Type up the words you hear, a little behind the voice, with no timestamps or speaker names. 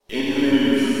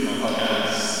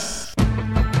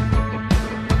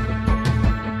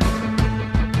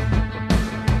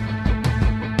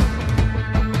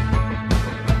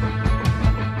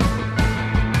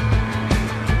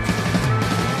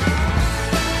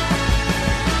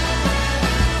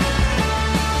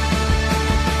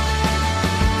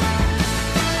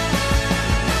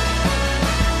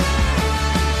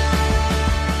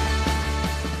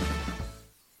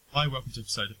welcome to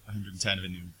episode 110 of the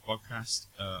new podcast.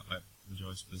 I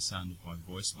apologise for the sound of my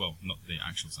voice. Well, not the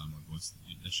actual sound of my voice.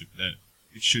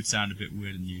 It should sound a bit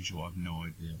weird than usual. I have no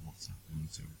idea what's happening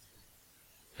to it.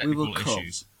 Technical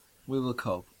issues. We will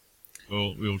cope.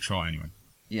 We'll try anyway.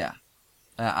 Yeah.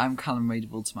 I'm Callum Reid of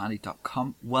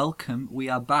ultimateaddict.com. Welcome. We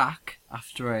are back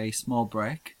after a small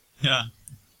break. Yeah.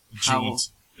 A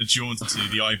jaunt to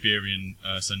the Iberian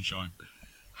sunshine.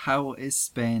 How is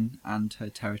Spain and her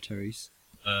territories?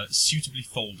 Suitably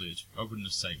folded. I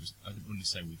wouldn't say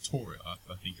we tore it up.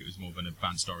 I think it was more of an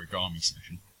advanced origami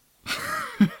session.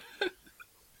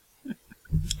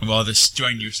 Rather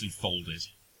strenuously folded.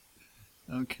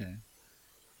 Okay.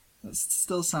 That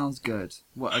still sounds good.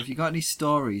 What, have you got any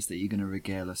stories that you're going to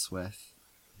regale us with?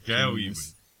 Regale you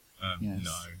with? Yes.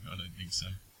 No, I don't think so.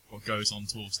 What goes on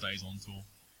tour stays on tour.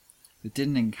 It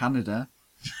didn't in Canada.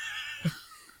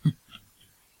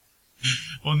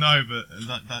 Well, no, but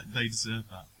that they deserve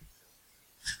that.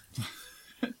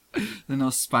 There are no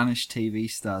Spanish TV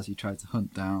stars you tried to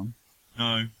hunt down.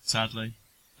 No, sadly.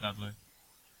 I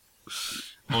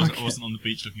wasn't on the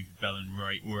beach looking for Belen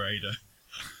Raider.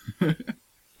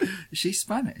 Is she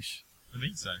Spanish? I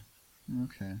think so.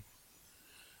 Okay.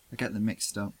 I get them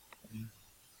mixed up.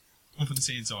 One from the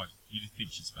sea inside. You'd think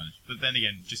she's Spanish. But then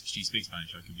again, just because she speaks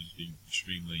Spanish, I could be just being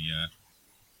extremely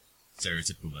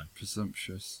stereotypical there.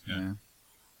 Presumptuous. Yeah. Yeah.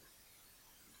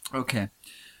 Okay.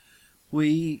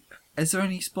 Is there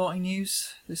any sporting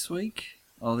news this week?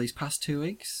 Or these past 2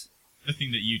 weeks?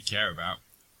 Nothing that you'd care about.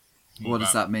 What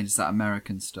does that mean? Is that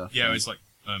American stuff? Yeah, it's like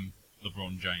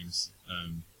LeBron James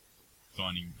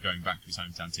going back to his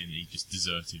hometown team that he just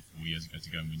deserted 4 years ago to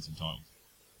go and win some titles.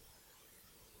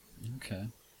 Okay.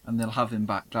 And they'll have him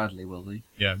back gladly, will they?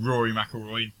 Yeah, Rory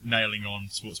McIlroy nailing on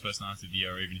Sports Personality of the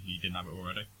Year even if he didn't have it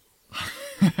already.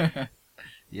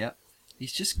 Yep.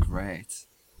 He's just great.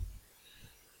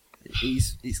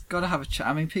 He's got to have a chance.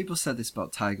 I mean, people said this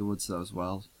about Tiger Woods though as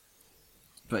well.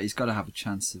 But he's got to have a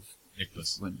chance of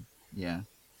Nicholas. winning. Yeah.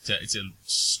 It's a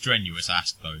strenuous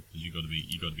ask though, because you've got to be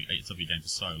at the top of your game for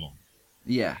so long.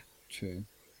 Yeah, true.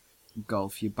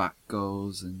 Golf, your back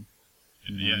goes and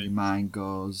your mind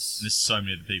goes. There's so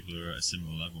many other people who are at a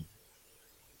similar level.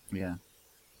 Yeah.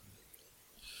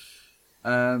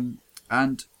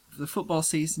 And the football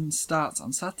season starts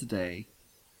on Saturday.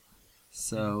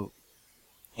 So.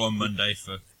 Or on Monday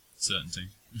for certainty.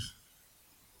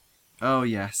 Oh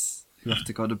yes, you have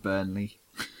to go to Burnley.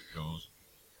 God.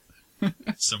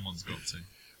 Someone's got to.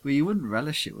 Well, you wouldn't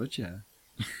relish it, would you?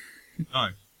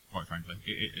 No, quite frankly.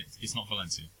 It's not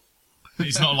Valencia.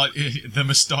 It's not like the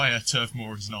Mestalla Turf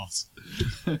Moor is not.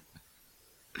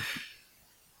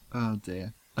 Oh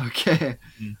dear. Okay.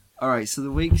 Alright, so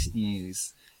the week's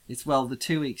news. The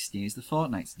 2 weeks news, the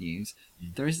fortnight's news.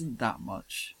 There isn't that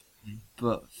much.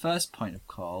 But first point of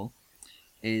call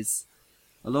is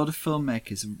a lot of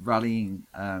filmmakers rallying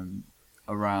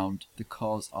around the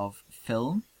cause of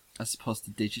film as opposed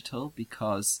to digital,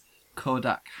 because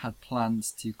Kodak had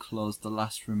plans to close the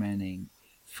last remaining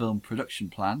film production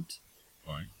plant,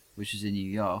 Right. which is in New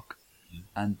York,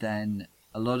 and then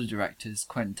a lot of directors,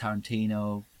 Quentin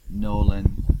Tarantino,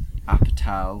 Nolan,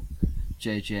 Apatow,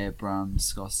 J.J.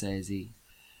 Abrams, Scorsese,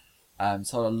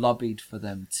 sort of lobbied for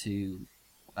them to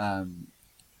kind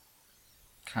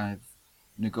of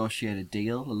negotiate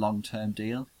a long-term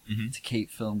deal, to keep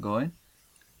film going.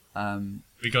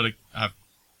 We got to have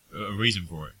a reason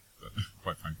for it,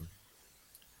 quite frankly.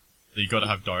 You got to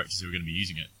have directors who are going to be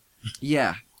using it.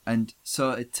 Yeah, and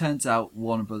so it turns out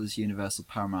Warner Brothers, Universal,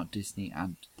 Paramount, Disney,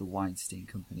 and the Weinstein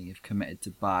Company have committed to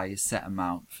buy a set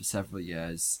amount for several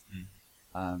years.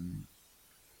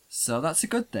 So that's a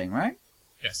good thing, right?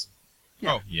 Yes.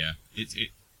 Yeah. Oh, yeah.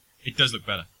 It does look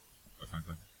better, quite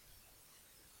frankly.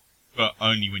 But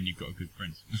only when you've got a good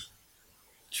print.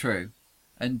 True.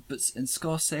 And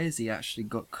Scorsese actually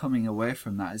got coming away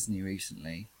from that, isn't he,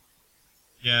 recently?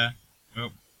 Yeah.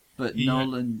 Well, but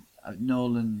Nolan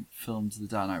filmed The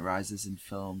Dark Knight Rises in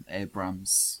film.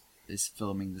 Abrams is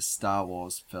filming the Star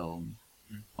Wars film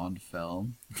on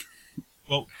film.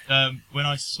 Well, when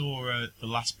I saw The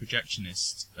Last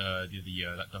Projectionist the other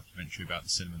year, that documentary about the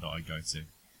cinema that I go to,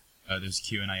 there was a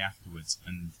Q&A afterwards,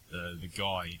 and the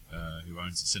guy who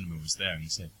owns the cinema was there, and he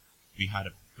said, we had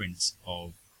a print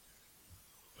of,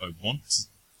 I want to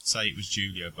say it was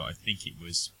Julia, but I think it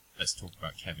was Let's Talk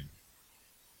About Kevin.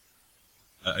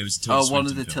 It was a Tilda Swinton one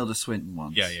of the film. Tilda Swinton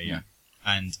ones. Yeah.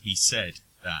 And he said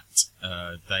that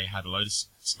they had a load of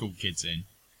school kids in,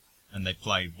 and they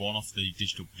played one off the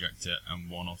digital projector and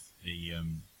one off the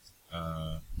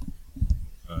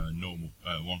normal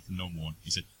one.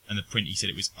 He said, and the print. He said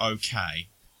it was okay,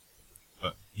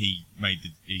 but he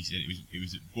said it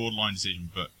was a borderline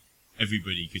decision, but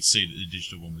everybody could see that the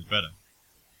digital one was better.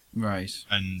 Right.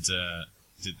 And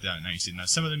he said, now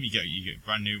some of them you get a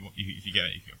brand new one. If you get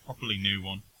a properly new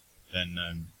one,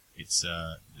 then it's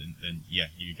then yeah,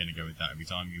 you're going to go with that every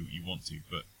time you want to.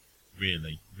 But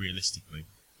realistically,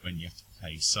 when you have to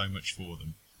pay so much for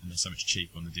them and they're so much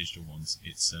cheaper on the digital ones,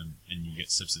 it's and you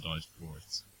get subsidised for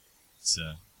it. It's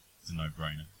a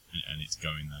no-brainer, and it's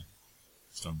going there.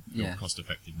 Just on cost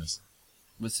effectiveness.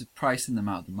 It's pricing them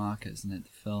out of the market, isn't it? The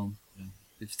film. Yeah.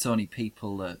 If it's only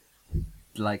people that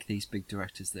like these big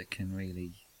directors that can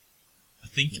really. I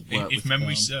think if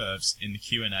memory serves, in the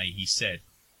Q&A he said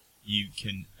you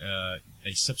can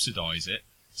they subsidise it,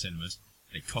 cinemas.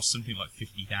 It costs something like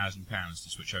 £50,000 to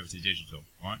switch over to digital,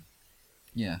 right?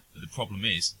 Yeah. But the problem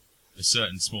is, there's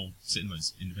certain small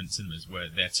cinemas, independent cinemas, where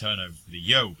their turnover for the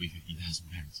year will be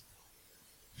 £50,000.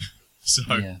 So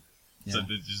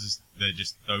they're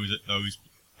just those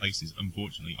places,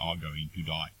 unfortunately, are going to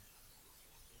die.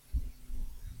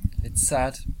 It's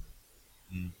sad.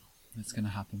 It's going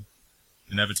to happen.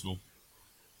 Inevitable.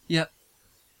 Yep.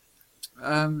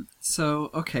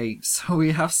 So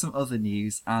we have some other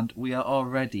news, and we are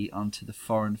already onto the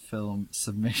foreign film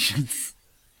submissions.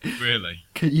 Really?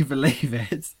 Can you believe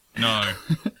it? No.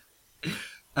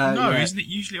 Isn't it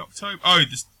usually October? Oh,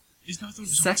 isn't it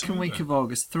second week of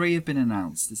August. 3 have been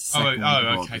announced. It's the second week of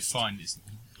okay, August. fine. Isn't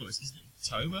it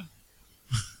October?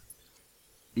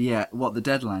 Yeah, what, the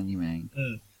deadline you mean?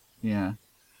 Yeah.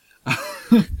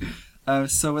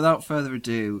 So without further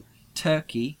ado,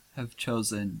 Turkey have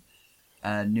chosen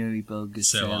Nuri Bilge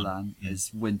Ceylan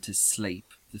as Winter's Sleep,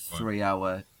 the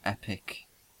 3-hour epic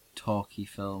talkie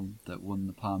film that won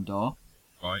the Palme d'Or.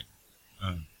 Right.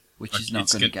 Which is not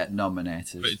going to get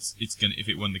nominated. But it's going. If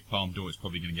it won the Palme d'Or, it's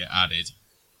probably going to get added.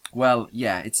 Well,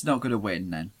 yeah, it's not going to win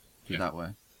then. Put it that way.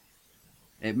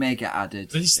 It may get added.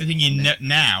 But this is the thing.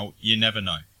 Now you never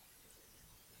know.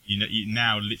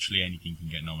 Now literally anything can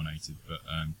get nominated. But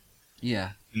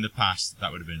yeah. In the past,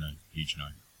 that would have been a huge no.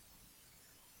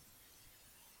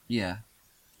 Yeah.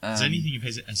 Has anything of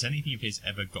his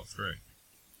ever got through?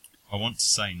 I want to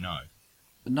say no.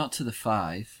 But not to the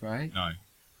 5, right? No.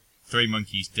 3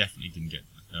 Monkeys definitely didn't get.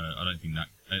 I don't think that.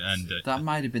 And that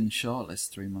might have been shortlist.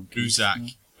 3 Monkeys.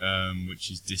 Uzak, which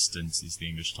is Distance, is the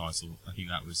English title. I think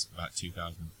that was about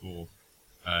 2004,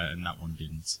 and that one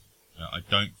didn't. I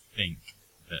don't think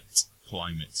that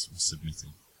Climates was submitted.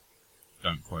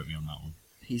 Don't quote me on that one.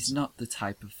 He's not the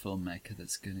type of filmmaker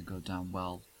that's going to go down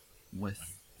well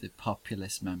with the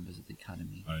populist members of the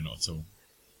Academy. No, not at all.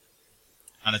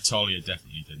 Anatolia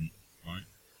definitely didn't, right?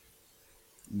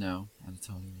 No,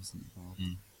 Anatolia wasn't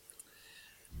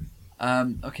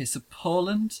involved. Okay, so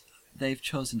Poland, they've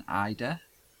chosen Ida,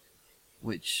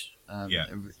 which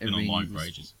it's been online for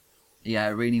ages.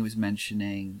 Yeah, Irini was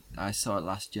mentioning. I saw it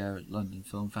last year at London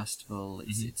Film Festival.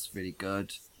 It's really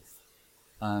good.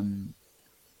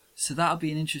 So that'll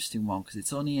be an interesting one because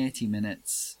it's only 80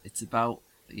 minutes. It's about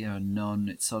a nun.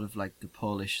 It's sort of like the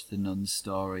nun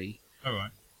story. All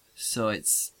right. So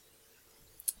it's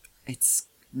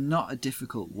not a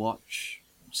difficult watch.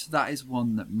 So that is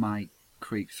one that might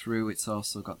creep through. It's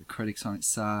also got the critics on its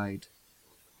side.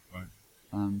 Right.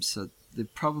 So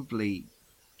they've probably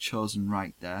chosen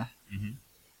right there. Mm-hmm.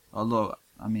 Although,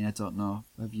 I mean, I don't know.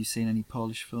 Have you seen any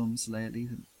Polish films lately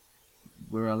that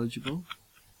were eligible?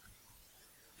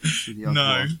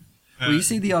 No. Well, you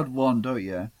see the odd one, don't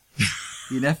you?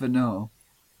 You never know.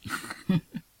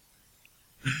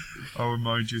 I'll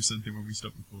remind you of something when we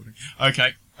stop recording.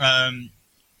 Okay.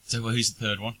 So who's the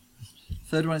third one?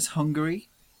 Third one is Hungary,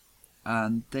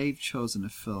 and they've chosen a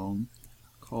film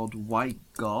called White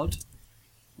God,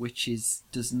 which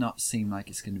does not seem like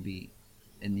it's going to be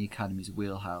in the Academy's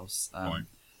wheelhouse,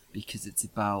 because it's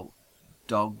about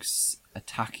dogs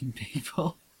attacking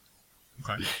people.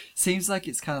 Okay. Seems like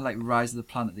it's kind of like Rise of the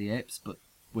Planet of the Apes, but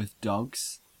with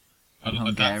dogs.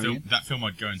 That film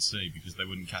I'd go and see because they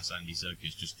wouldn't cast Andy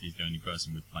Serkis just he's the only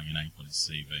person with playing an ape on his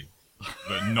CV,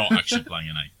 but not actually playing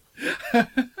an ape.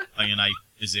 Playing an ape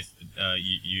as if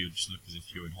you just look as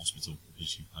if you're in hospital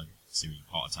because you've had a series of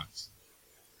heart attacks.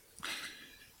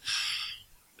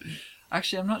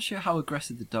 Actually, I'm not sure how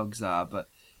aggressive the dogs are, but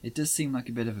it does seem like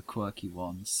a bit of a quirky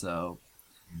one, so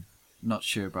not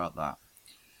sure about that.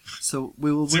 So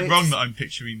we will. Is it wrong that I'm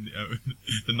picturing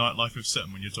the nightlife of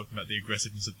Sutton when you're talking about the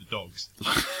aggressiveness of the dogs?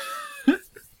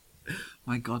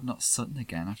 My God, not Sutton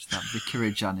again after that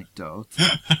vicarage anecdote.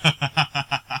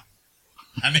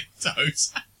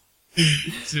 Anecdote.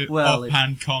 Well,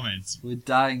 offhand comment. We're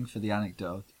dying for the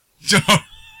anecdote.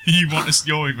 You want a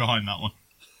story behind that one?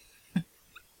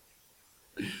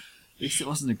 At least it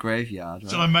wasn't a graveyard,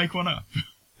 Shall I right? make one up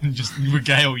and just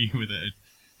regale you with it?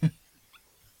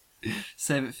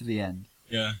 Save it for the end.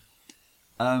 Yeah.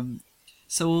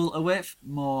 So we'll await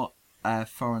more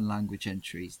foreign language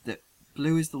entries. That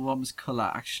blue is the warmest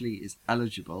colour actually is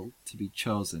eligible to be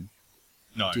chosen.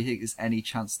 No. Do you think there's any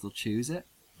chance they'll choose it?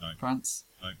 No. France?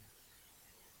 No.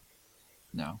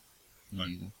 No. No.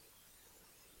 Neither.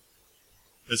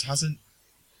 There hasn't.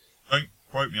 Don't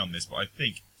quote me on this, but I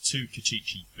think 2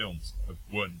 Kachichi films have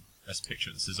won Best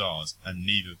Picture at the Césars, and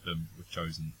neither of them were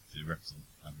chosen to represent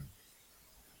Cameron.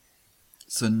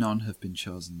 So none have been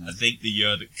chosen then. I think the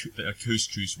year that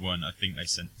Couscous won, I think they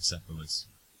sent Persepolis.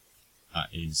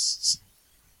 That's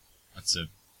a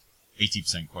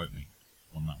 80% quote me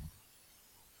on that one.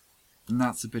 And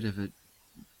that's a bit of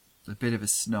a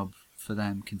snub for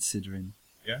them, considering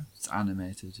Yeah. it's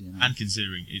animated, you know. And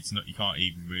considering it's not, you can't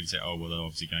even really say, oh well, they're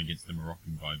obviously going against the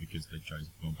Moroccan guy because they chose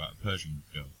a film about a Persian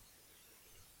girl.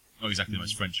 Not exactly the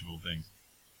most French of all things.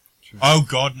 True. Oh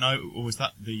God, no! Or was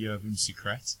that the Room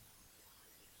Secret?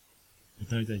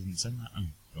 No, they didn't send that. Oh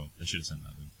God, they should have sent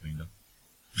that. Then cleaned up.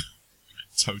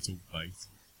 Total bait.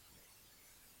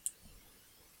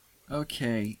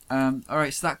 Okay.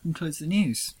 Alright, so that concludes the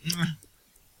news.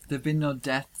 There have been no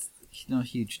deaths, no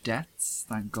huge deaths,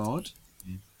 thank God.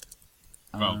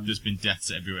 Well, there's been deaths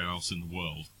everywhere else in the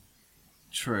world.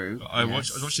 True. I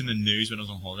was watching the news when I was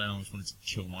on holiday, and I almost wanted to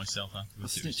kill myself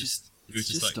afterwards. It's was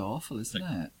just like, awful, isn't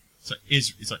it?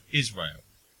 it's like Israel.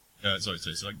 It's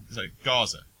like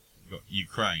Gaza. You've got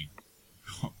Ukraine.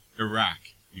 You've got Iraq.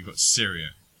 You've got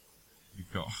Syria.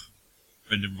 You've got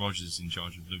Brendan Rodgers in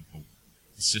charge of Liverpool.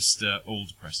 It's just all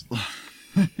depressing.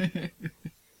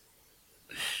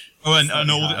 Oh, and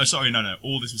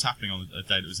all this was happening on a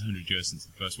day that was 100 years since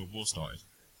the First World War started.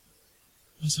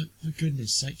 I was like, for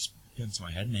goodness sakes, get into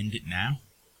my head and end it now.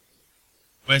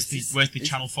 Where's the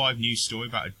Channel 5 news story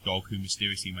about a dog who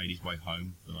mysteriously made his way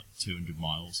home for like 200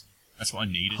 miles? That's what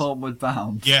I needed. Homeward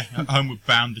Bound. Yeah, Homeward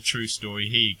Bound, the true story.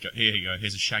 Here you go.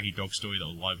 Here's a shaggy dog story that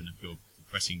will liven up your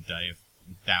depressing day of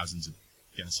thousands of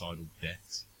genocidal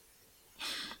deaths.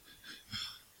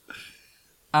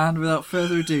 And without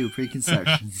further ado,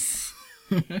 preconceptions.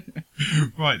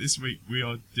 Right, this week we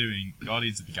are doing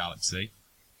Guardians of the Galaxy,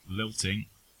 Lilting,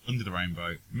 Under the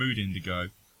Rainbow, Mood Indigo,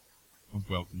 and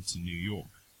Welcome to New York.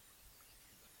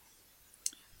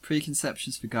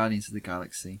 Preconceptions for Guardians of the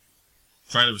Galaxy.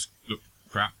 Trailer looked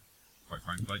crap, quite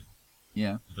frankly.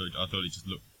 Yeah. I thought it just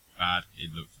looked bad.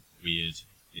 It looked weird.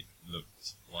 It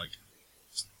looked like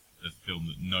a film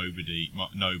that nobody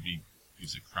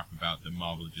gives a crap about, that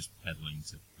Marvel are just peddling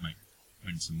to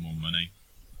earn some more money.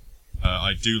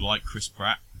 I do like Chris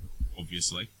Pratt,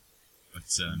 obviously, but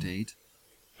Indeed.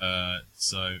 But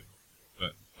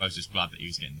I was just glad that he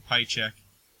was getting the paycheck.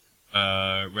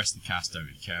 Rest of the cast don't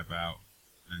really care about,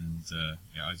 and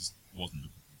I just wasn't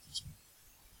looking forward to this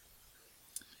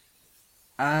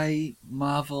one.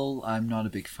 Marvel, I'm not a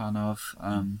big fan of.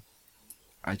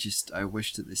 I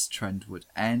wish that this trend would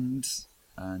end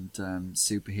and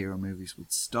superhero movies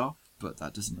would stop, but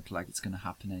that doesn't look like it's going to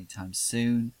happen anytime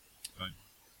soon. Right.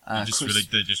 Chris-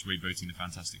 They're just rebooting the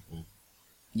Fantastic Four.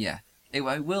 Yeah, it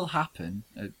will happen.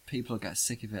 People will get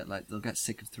sick of it. Like they'll get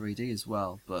sick of 3D as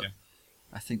well. But Yeah.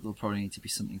 I think there'll probably need to be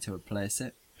something to replace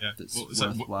it. Yeah, That's so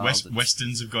worthwhile.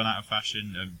 Westerns have gone out of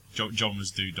fashion.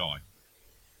 Genres do die.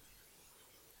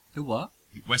 The what?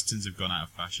 Westerns have gone out of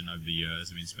fashion over the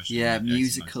years. I mean, especially Yeah, in the 80s and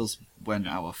musicals went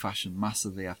out of fashion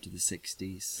massively after the 60s.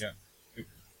 90s. Yeah,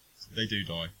 they do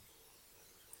die.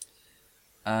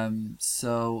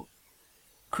 So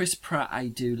Chris Pratt I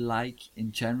do like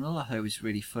in general. I thought it was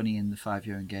really funny in the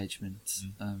 5-Year Engagement.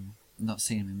 Not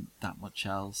seeing him in that much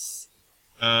else.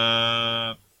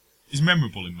 He's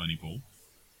memorable in Moneyball.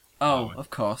 Oh, of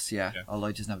course, yeah. Yeah. Although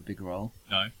he doesn't have a big role.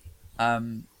 No.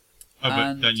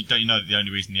 But Don't you know that the only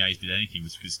reason the A's did anything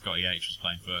was because Scotty H was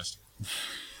playing first?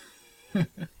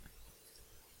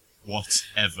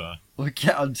 Whatever. we'll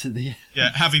get on to the Yeah,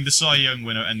 having the Cy Young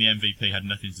winner and the MVP had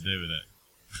nothing to do with it.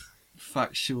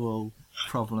 factual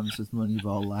problems with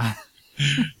Moneyball there.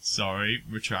 Sorry,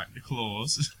 retract the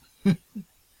clause.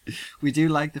 We do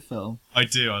like the film. I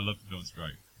do, I love the film, it's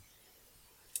great.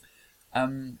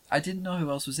 I didn't know who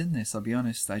else was in this, I'll be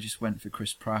honest. I just went for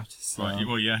Chris Pratt. So Right,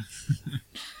 well, yeah.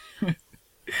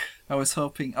 I was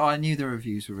hoping... Oh, I knew the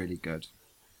reviews were really good.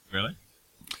 Really?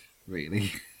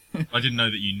 Really. I didn't know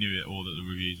that you knew it or that the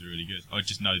reviews were really good. I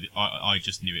just know that I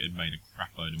just knew it had made a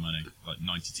crap load of money, like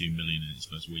 92 million in its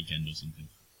first weekend or something.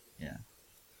 Yeah.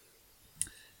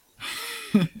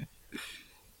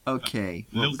 Okay.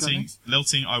 Lilting,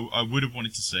 I would have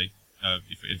wanted to see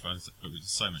if I was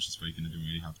so much this week and I didn't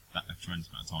really have a tremendous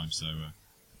amount of time. So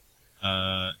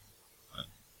Uh,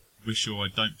 Wishaw I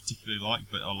don't particularly like,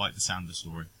 but I like the sound of the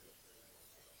story.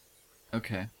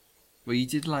 Okay. Well, you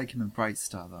did like him in Bright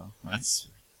Star, though, right? It's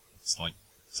like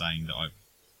saying that I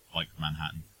like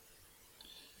Manhattan.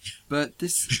 But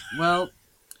this, well,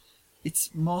 it's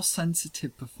more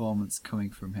sensitive performance coming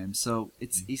from him. So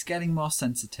he's getting more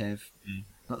sensitive. Mm.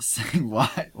 Not saying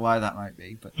why that might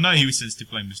be, but No, he was sensitive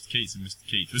playing Mr. Keats, and Mr.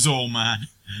 Keats was all man.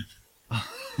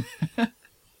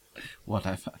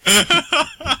 whatever.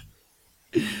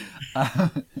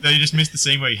 No, you just missed the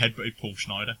scene where he headbutted Paul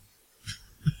Schneider.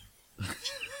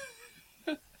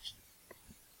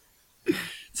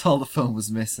 It's all the film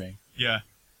was missing. Yeah.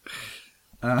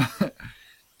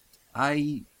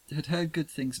 I had heard good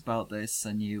things about this.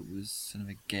 I knew it was sort of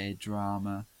a gay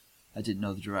drama. I didn't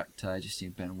know the director. I just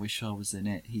knew Ben Whishaw was in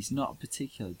it. He's not a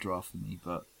particular draw for me,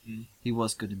 but he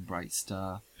was good in Bright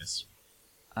Star. Yes.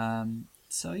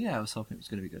 So yeah, I was hoping it was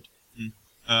going to be good.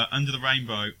 Under the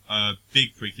Rainbow,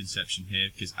 big preconception here,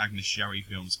 because Agnes Jarry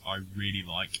films I really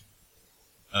like.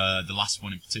 The last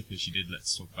one in particular she did,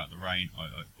 Let's Talk About the Rain, I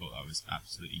thought that was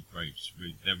absolutely great.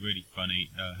 They're really funny.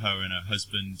 Her and her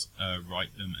husband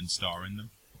write them and star in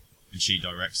them, and she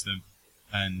directs them.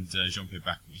 And Jean-Pierre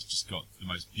Baccary's just got the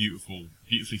most beautifully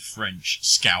French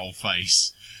scowl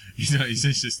face. You know, he's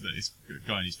just this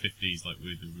guy in his 50s, like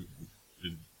with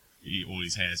all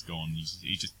his hair's gone.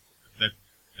 They're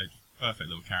perfect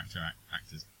little character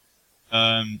actors.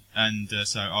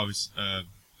 So I was.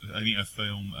 I think her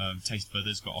film Taste of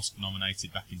Others got Oscar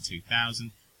nominated back in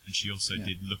 2000, and she also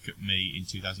did Look at Me in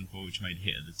 2004, which made a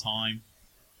hit at the time.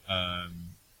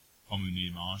 Comme une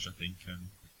image, I think the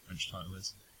French title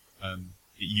is.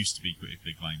 It used to be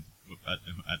critically acclaimed at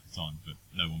the time, but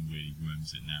no one really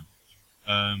remembers it now.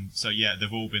 So yeah,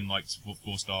 they've all been like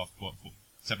 4-star,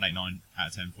 7, 8, 9 out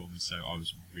of 10 for me. So I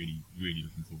was really, really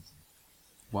looking forward to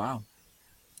it. Wow.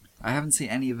 I haven't seen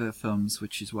any of her films,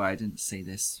 which is why I didn't see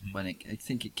this when I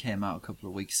think it came out a couple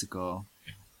of weeks ago.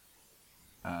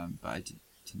 But I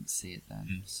didn't see it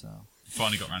then. So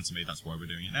finally got around to me. That's why we're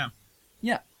doing it now.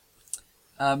 Yeah.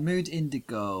 Mood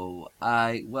Indigo.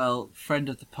 Friend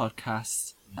of the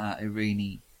podcast,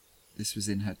 Irini. This was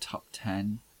in her top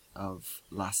 10 of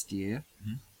last year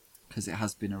because it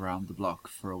has been around the block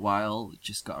for a while. It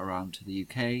just got around to the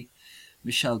UK.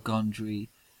 Michel Gondry.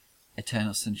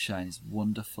 Eternal Sunshine is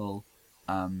wonderful,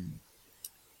 and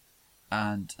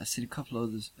I've seen a couple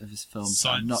others of his films.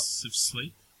 Science of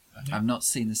Sleep? I've not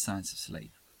seen The Science of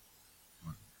Sleep.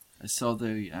 Right. I saw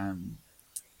the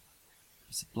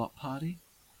was it Block Party?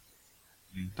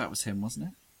 That was him, wasn't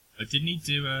it? Didn't he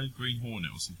do a Green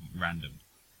Hornet or something random?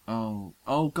 Oh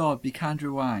God, Be Kind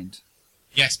Rewind.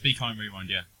 Yes, Be Kind Rewind,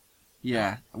 yeah.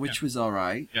 Yeah, which was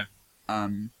alright. Yeah.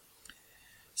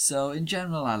 So in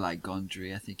general, I like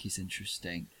Gondry. I think he's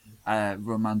interesting.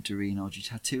 Roman Durin, Audrey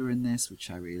Tautou in this, which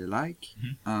I really like.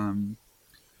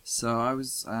 So I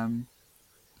was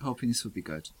hoping this would be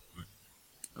good. Right.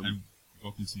 And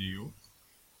Welcome to New York.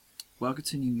 Welcome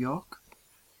to New York.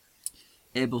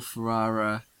 Abel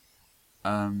Ferrara.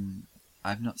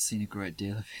 I've not seen a great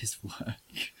deal of his work.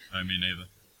 No, me neither.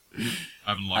 I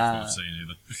haven't liked what I've seen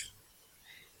either.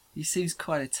 He seems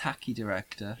quite a tacky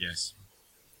director. Yes.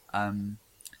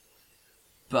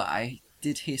 But I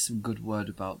did hear some good word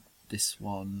about this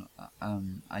one.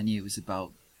 I knew it was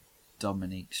about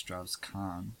Dominique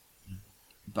Strauss-Kahn,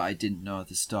 but I didn't know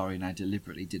the story, and I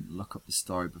deliberately didn't look up the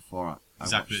story before I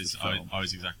watched the film. I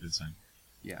was exactly the same.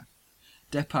 Yeah.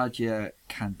 Depardieu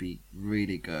can be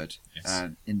really good.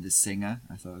 Yes. In The Singer,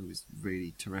 I thought it was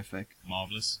really terrific.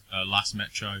 Marvellous. Last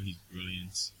Metro, he's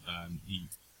brilliant.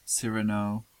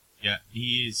 Cyrano. Yeah,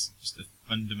 he is just a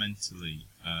fundamentally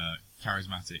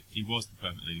charismatic. He was the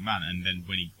perfect leading man, and then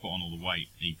when he put on all the weight,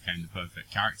 he became the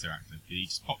perfect character actor. He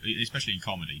just especially in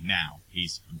comedy. Now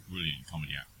he's a brilliant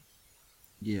comedy actor.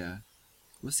 Yeah.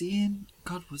 Was he in?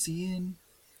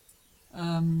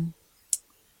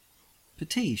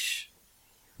 Patiche?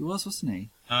 He was, wasn't he?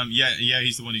 Yeah,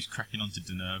 he's the one who's cracking onto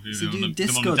Deneuve. Is he doing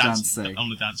disco dancing? On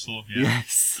the dance floor, yeah.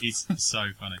 Yes. He's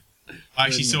so funny. I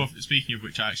actually saw, speaking of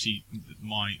which,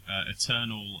 my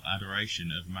eternal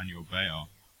adoration of Emmanuel Béard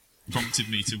prompted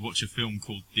me to watch a film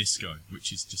called Disco,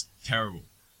 which is just terrible.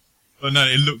 Well, no,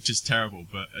 it looked just terrible,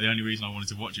 but the only reason I wanted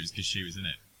to watch it was because she was in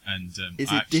it. And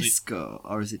is it Disco,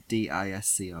 or is it Disco?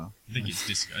 I think it's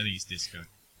Disco.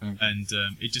 Okay. And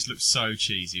it just looked so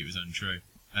cheesy, it was untrue.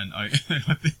 And I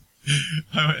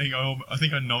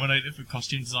think I nominated for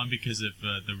costume design because of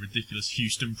the ridiculous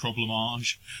Houston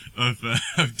problemage of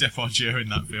Depardieu in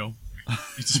that film.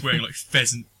 He's just wearing like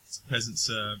peasants'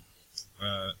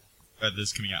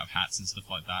 feathers coming out of hats and stuff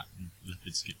like that, and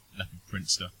leopard print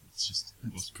stuff. It's just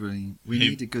That's brilliant. We Him-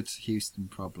 need a good Houston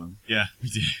problem. yeah, we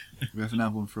do. We haven't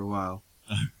had one for a while.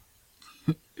 Oh.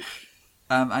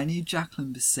 I knew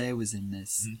Jacqueline Bisset was in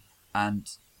this, Mhm.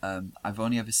 and I've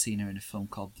only ever seen her in a film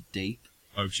called The Deep.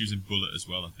 Oh, she was in Bullet as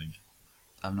well, I think.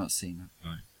 I've not seen her.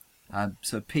 Right.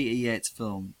 So a Peter Yates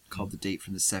film called The Deep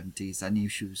from the 70s. I knew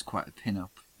she was quite a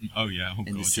pin-up Oh yeah. Oh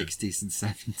in god. the 60s and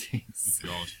 70s.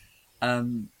 Yeah.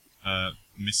 Um, God.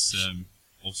 Miss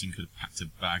Olsen could have packed her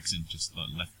bags and just like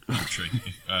left the country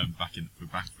back in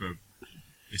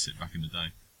the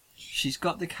day. she's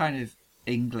got the kind of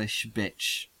English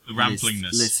bitch, The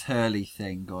ramplingness. Liz Hurley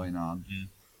thing going on, Mm.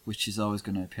 which is always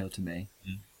going to appeal to me.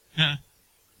 Yeah.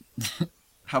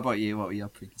 How about you? What were your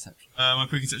preconceptions? My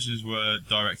preconceptions were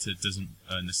director doesn't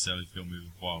necessarily fill me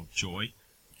with wild joy.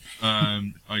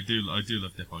 I do love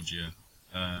Depardieu,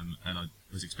 and I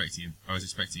was expecting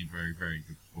a very, very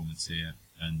good performance here,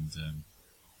 and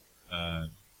I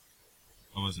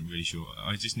wasn't really sure.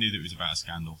 I just knew that it was about a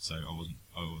scandal, so I wasn't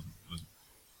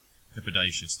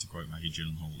trepidatious, to quote Maggie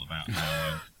Gyllenhaal, about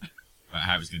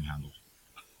how it was going to be handled.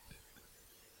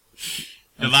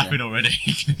 You're laughing already.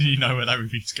 You know where that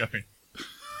review's going.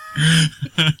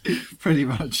 Pretty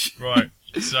much. Right.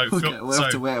 So We'll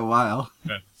have to wait a while.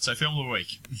 yeah. So film of the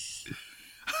week.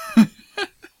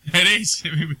 It is.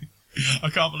 I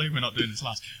can't believe we're not doing this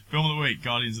last. Film of the week: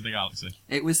 Guardians of the Galaxy.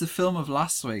 It was the film of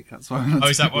last week. That's why. We're not Oh,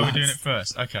 is that doing why we're last. doing it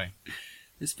first? Okay.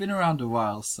 It's been around a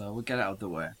while, so we'll get it out of the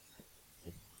way.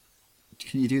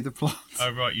 Can you do the plot?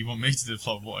 Oh right, you want me to do the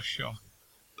plot? What a shock.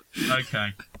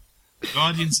 Okay.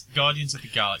 Guardians of the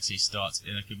Galaxy starts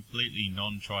in a completely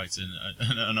non-Triton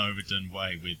and overdone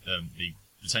way with the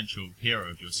potential hero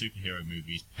of your superhero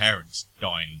movie's parents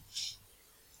dying.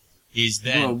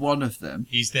 Well, one of them.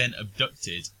 He's then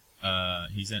abducted. By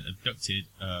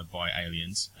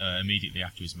aliens immediately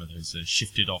after his mother has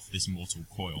shifted off this mortal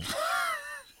coil.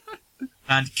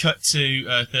 And cut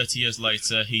to 30 years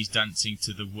later, he's dancing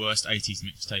to the worst 80s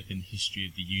mixtape in the history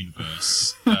of the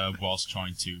universe, whilst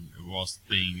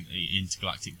being the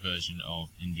intergalactic version of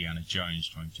Indiana Jones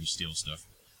trying to steal stuff.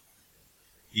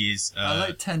 He is. I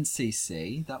like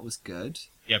 10cc. That was good.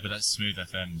 Yeah, but that's Smooth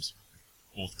FM's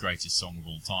fourth greatest song of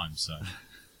all time, so.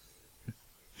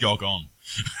 Jog on.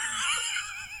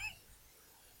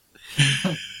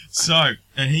 So,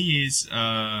 he is.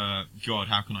 God,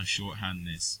 how can I shorthand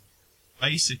this?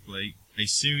 Basically, a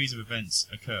series of events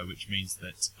occur, which means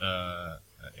that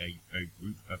a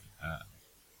group of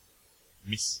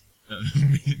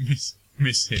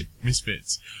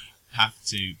misfits have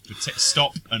to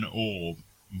stop an orb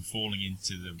from falling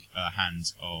into the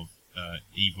hands of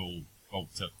evil,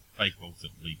 fake Volta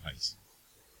Lee Pace.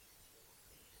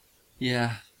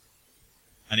 Yeah.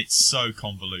 And it's so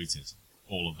convoluted,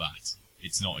 all of that.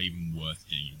 It's not even worth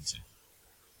getting into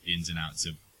the ins and outs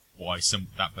of why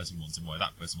that person wants it, why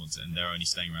that person wants it, and they're only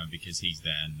staying around because he's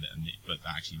there, but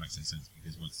that actually makes no sense,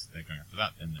 because once they're going after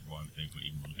that, then why would they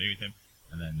even want to be with him?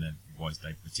 And then why is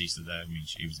Dave Bautista there? I mean,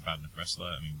 he was a bad enough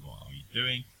wrestler. I mean, what are you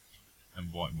doing?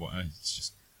 And what it's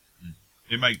just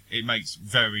it makes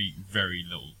very, very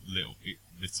little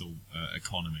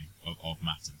economy of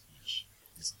matters, which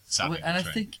is sadly And I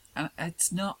betraying. think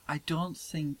it's not. I don't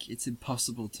think it's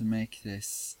impossible to make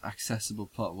this accessible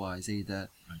plot-wise either.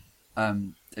 Right.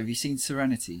 Have you seen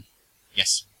Serenity?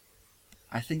 Yes.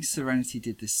 I think Serenity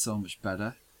did this so much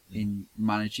better in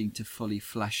managing to fully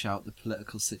flesh out the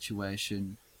political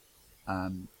situation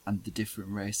and the different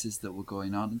races that were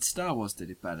going on. And Star Wars did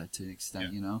it better to an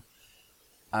extent, Yeah. you know.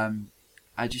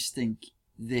 I just think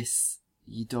this,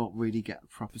 you don't really get a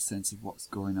proper sense of what's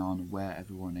going on and where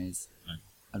everyone is No.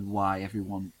 and why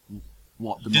everyone,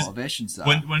 what the Does- motivations are.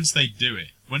 Once they do it,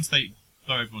 once they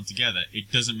throw everyone together,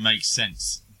 it doesn't make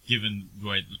sense, given the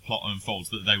way the plot unfolds,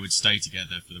 that they would stay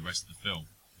together for the rest of the film.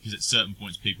 Because at certain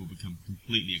points, people become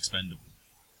completely expendable,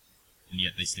 and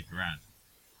yet they stick around.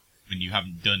 When you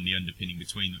haven't done the underpinning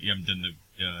between them, you haven't done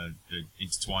the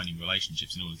intertwining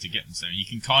relationships in order to get them there. You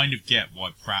can kind of get why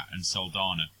Pratt and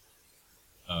Saldana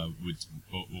would,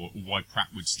 or why Pratt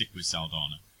would stick with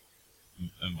Saldana,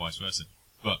 and vice versa.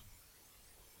 But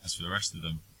as for the rest of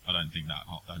them, I don't think that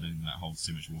holds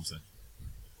too much water.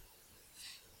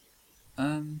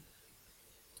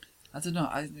 I don't know.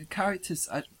 The characters,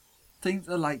 I think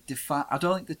they're like I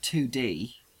don't think they're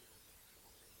 2D.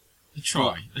 They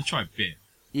try a bit.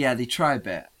 Yeah, they try a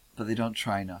bit, but they don't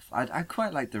try enough. I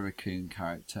quite like the raccoon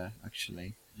character,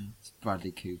 actually. It's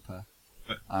Bradley Cooper.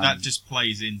 But that just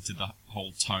plays into the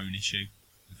whole tone issue,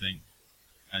 I think.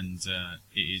 And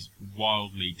it is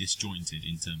wildly disjointed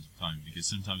in terms of tone, because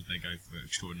sometimes they go for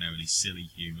extraordinarily silly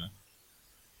humour,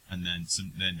 and then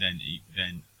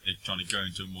then they're trying to go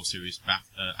into a more serious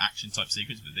action type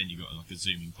sequence, but then you got like a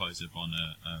zooming close up on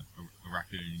a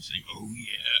raccoon and saying, "Oh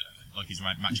yeah," like he's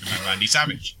matching man Randy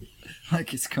Savage,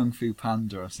 like it's Kung Fu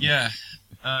Panda or something. Yeah,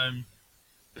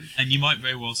 and you might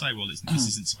very well say, "Well, this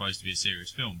isn't supposed to be a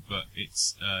serious film," but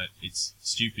it's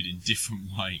stupid in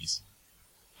different ways.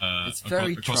 It's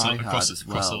very across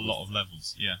well. a lot of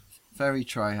levels. Yeah, very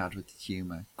try-hard with the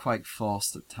humour, quite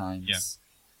forced at times. Yeah,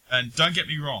 and don't get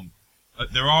me wrong,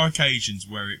 there are occasions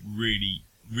where it really,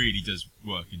 really does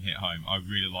work and hit home. I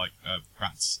really like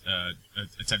Pratt's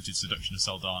attempted seduction of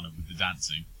Saldana with the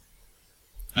dancing.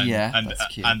 And, that's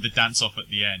cute. And the dance off at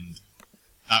the end,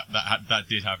 that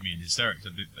did have me in hysterics.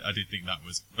 I did think that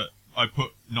was, but I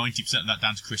put 90% of that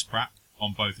down to Chris Pratt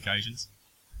on both occasions.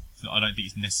 So I don't think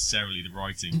it's necessarily the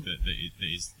writing that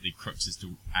is the crux as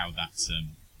to how that's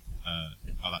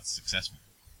successful.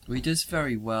 Well, he does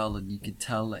very well, and you can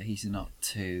tell that he's not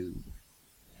too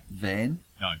vain.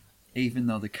 No. Even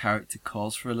though the character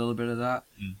calls for a little bit of that,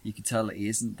 Mm. you can tell that he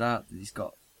isn't that. That he's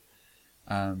got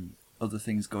other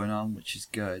things going on, which is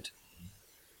good.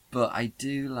 But I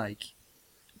do like.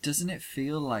 Doesn't it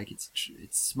feel like it's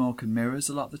smoke and mirrors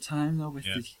a lot of the time though, with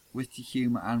the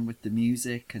humour and with the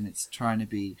music, and it's trying to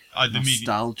be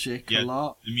nostalgic a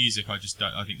lot. The music, I just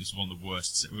don't. I think this is one of the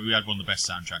worst. We had one of the best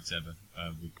soundtracks ever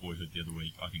with Boyhood the other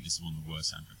week. I think this is one of the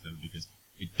worst soundtracks ever because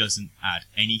it doesn't add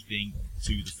anything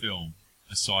to the film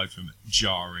aside from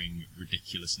jarring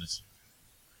ridiculousness,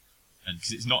 and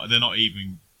because they're not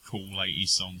even cool 80s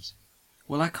songs.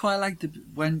 Well, I quite like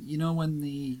when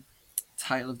the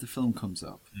title of the film comes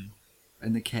up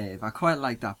in the cave. I quite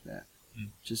like that bit.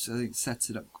 Just I think it sets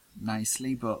it up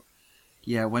nicely. But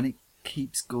yeah, when it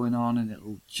keeps going on and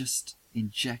it'll just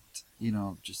inject,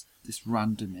 just this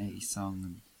random 80s song,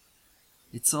 and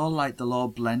it's all like they'll all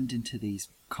blend into these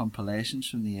compilations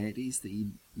from the 80s that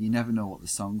you never know what the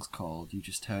song's called. You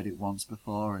just heard it once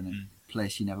before in a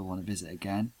place you never want to visit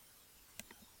again.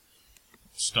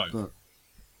 Stoke. But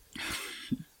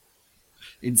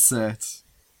insert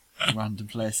random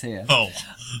place here. Oh.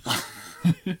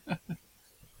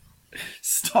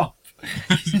 Stop.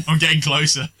 I'm getting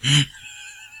closer.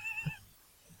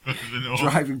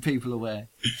 Driving people away.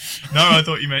 No, I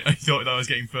thought that I was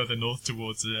getting further north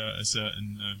towards a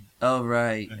certain. Oh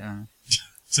right,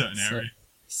 certain area.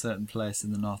 Certain place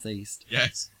in the northeast.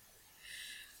 Yes.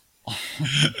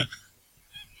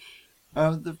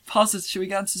 The positives. Should we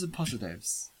get into some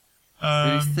positives?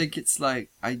 I think it's like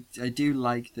I do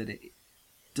like that it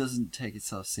doesn't take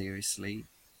itself seriously.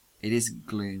 It isn't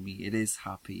gloomy. It is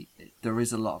happy. There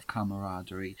is a lot of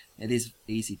camaraderie. It is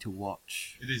easy to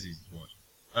watch. It is easy to watch.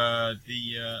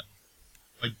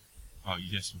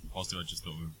 Yes, positive. I just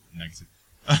thought we were negative.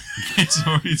 It's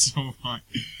all right.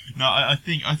 No, I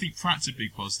think Pratt's a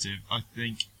big positive. I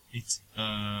think it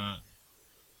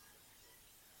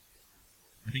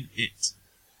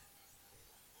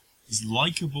is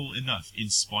likable enough in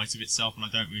spite of itself, and I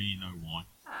don't really know why.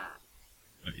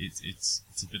 But it's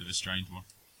a bit of a strange one,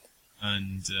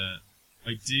 and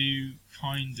I do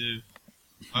kind of.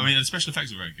 I mean, the special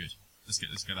effects are very good. Let's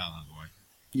get that out of the way.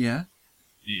 Yeah.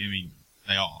 I mean,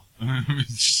 they are.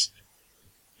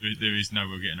 There is no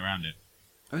way of getting around it.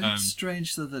 I think it's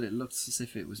strange though that it looks as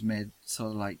if it was made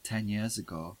sort of like 10 years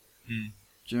ago. Do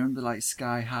you remember like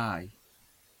Sky High?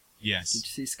 Yes. Did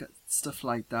you see stuff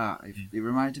like that? It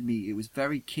reminded me. It was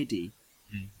very kiddie,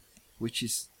 which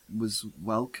was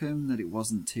welcome. That it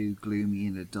wasn't too gloomy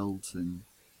and adult, and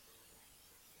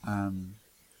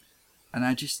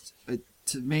I just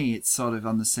to me it's sort of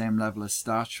on the same level as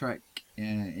Star Trek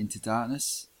Into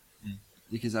Darkness,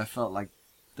 because I felt like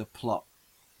the plot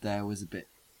there was a bit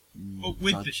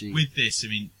dodgy. With this, I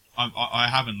mean, I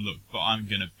haven't looked, but I'm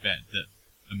going to bet that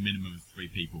a minimum of 3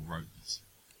 people wrote this.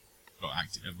 Got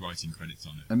writing credits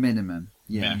on it. A minimum,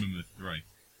 yeah. Minimum of 3.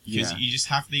 Because you just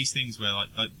have these things where, like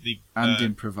the and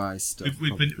improvised stuff.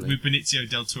 With Benicio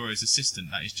del Toro's assistant,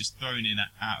 that is just thrown in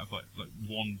out of like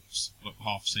one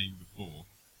half scene before,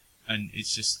 and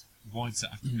it's just why does that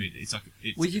have to be? It's like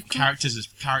characters as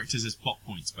plot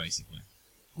points basically.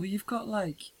 Well, you've got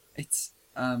like it's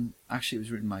actually it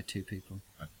was written by 2 people.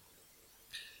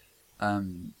 Right.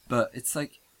 But it's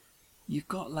like. You've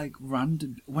got like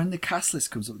random when the cast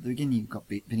list comes up at the beginning. You've got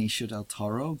Benicio del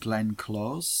Toro, Glenn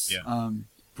Close,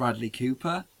 Bradley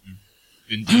Cooper,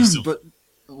 Vin Diesel. But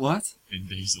what? Vin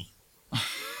Diesel.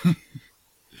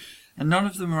 And none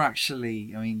of them are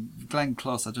actually. I mean, Glenn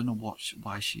Close. I don't know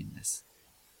why is she in this.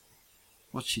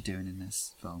 What's she doing in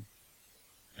this film?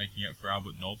 Making up for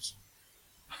Albert Nobbs.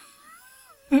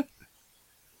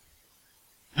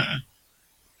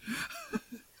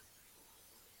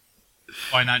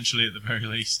 Financially, at the very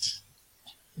least.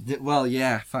 Well,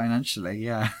 yeah, financially,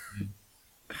 yeah.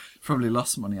 Probably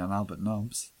lost money on Albert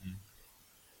Nobbs.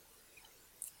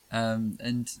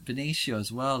 And Benicio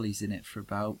as well, he's in it for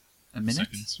about a minute,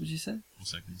 Seconds. would you say? 4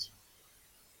 seconds.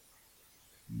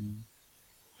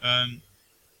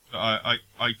 But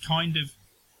I kind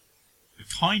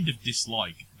of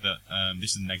dislike that,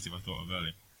 this is a negative I thought of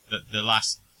earlier, that the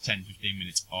last 10-15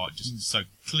 minutes are just so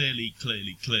clearly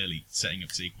setting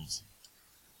up sequels.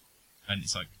 And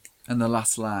it's like... And the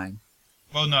last line.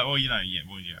 Well, no, well, yeah,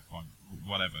 fine,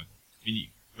 whatever.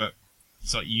 But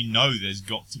it's like, there's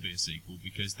got to be a sequel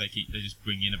because they just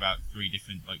bring in about 3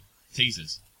 different, like,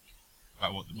 teasers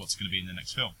about what's going to be in the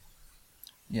next film.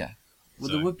 Yeah. Well,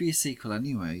 there would be a sequel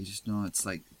anyway. You just know it's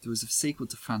like there was a sequel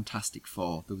to Fantastic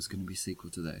Four. There was going to be a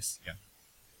sequel to this. Yeah.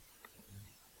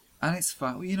 And it's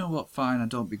fine. Well, you know what? Fine. I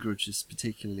don't begrudge this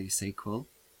particularly sequel.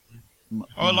 More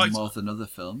than other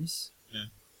films. Yeah.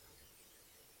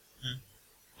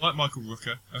 Like Michael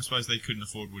Rooker. I suppose they couldn't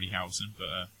afford Woody Harrelson,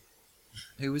 but...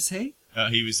 Who was he?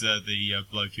 He was the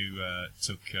bloke who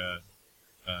took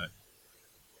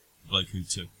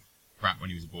crap when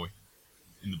he was a boy.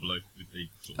 In the blue with the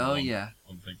sort of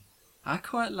on thing. I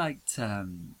quite liked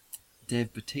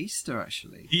Dave Bautista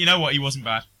actually. You know what? He wasn't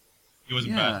bad. He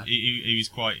wasn't bad. He was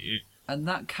quite. And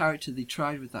that character, they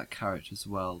tried with that character as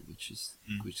well, which is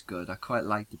good. I quite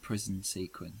liked the prison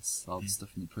sequence, all the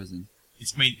stuff in the prison.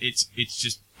 It's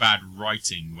just bad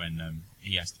writing when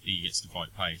he gets to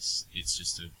fight Pace. It's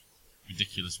just a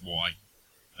ridiculous why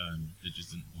that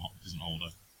just doesn't hold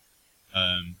up.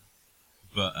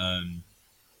 But I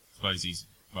suppose he's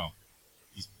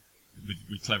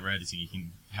with clever editing, he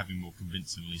can have him more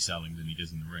convincingly selling than he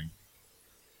does in the ring.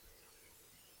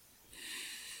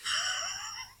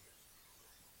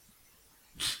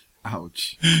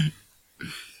 Ouch.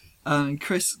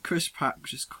 Chris Pratt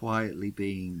just quietly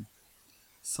being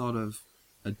sort of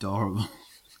adorable.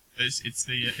 It's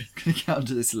the... Gonna get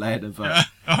onto this later, but...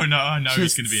 oh no, I know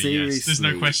it's going to be a yes. There's no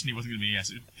seriously. question he wasn't going to be a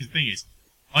yes. The thing is,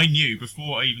 I knew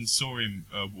before I even saw him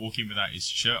walk in without his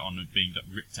shirt on and being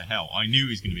ripped to hell, I knew he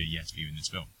was going to be a yes for you in this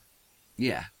film.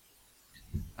 Yeah.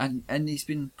 And he's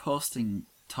been posting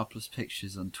topless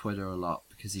pictures on Twitter a lot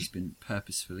because he's been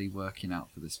purposefully working out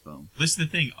for this film. This is the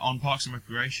thing, on Parks and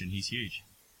Recreation, he's huge.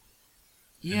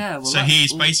 Yeah, well... So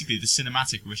he's basically the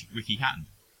cinematic Ricky Hatton.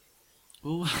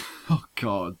 Well, oh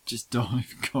God, just don't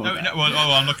even go there. No, well,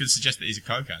 I'm not going to suggest that he's a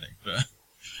coke addict, but...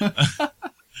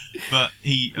 But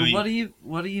he... Well,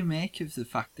 what do you make of the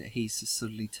fact that he's just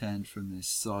suddenly turned from this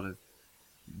sort of...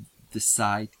 the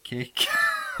sidekick...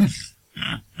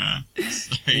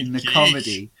 in the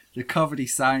comedy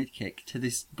sidekick to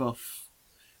this buff,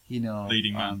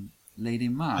 leading man.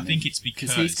 I think it's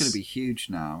because he's going to be huge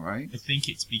now, right? I think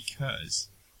it's because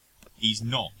he's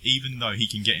not, even though he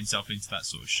can get himself into that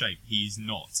sort of shape, he is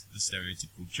not the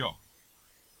stereotypical jock,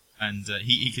 and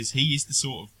because he is the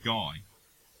sort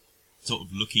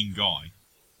of looking guy,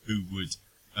 who would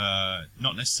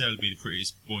not necessarily be the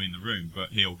prettiest boy in the room, but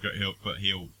he'll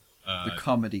the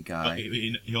comedy guy.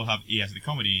 He has the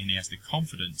comedy and he has the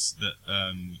confidence that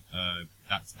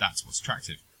that's what's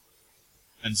attractive.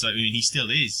 And so he still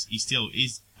is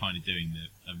kind of doing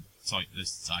the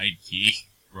sidekick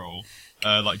role,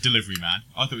 like Delivery Man.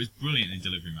 I thought it was brilliant in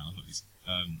Delivery Man. I thought it was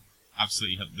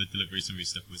absolutely, the delivery of some of his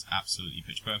stuff was absolutely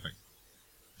pitch perfect.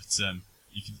 But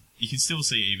you can still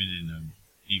see even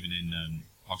in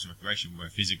Parks and Recreation, where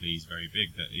physically he's very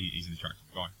big, that he's an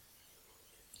attractive guy.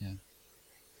 Yeah.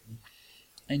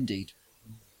 Indeed.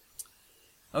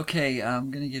 Okay,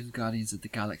 I'm going to give Guardians of the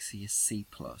Galaxy a C+.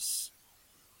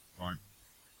 Right.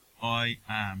 I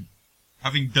am...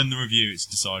 Having done the review, it's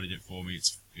decided it for me.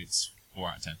 It's 4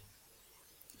 out of 10.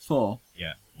 4?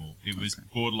 Yeah, 4. It was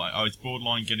borderline... I was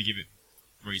borderline going to give it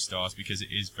 3 stars because it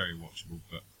is very watchable,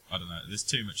 but I don't know. There's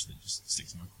too much that just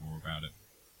sticks in my core about it.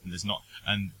 And there's not...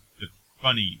 And the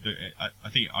funny... I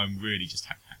think I'm really just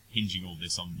hinging all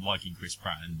this on liking Chris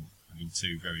Pratt and having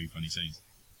 2 very funny scenes.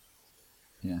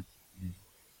 Yeah.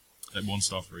 Like 1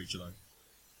 star for each of those.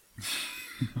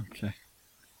 Okay.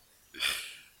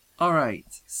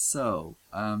 Alright, so,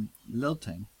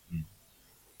 Lilting.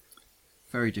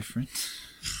 Very different.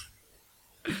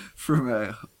 From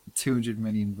a 200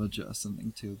 million budget or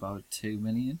something to about 2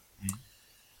 million.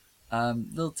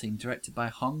 Lilting, directed by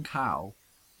Hong Kao.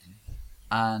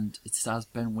 And it stars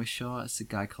Ben Whishaw as a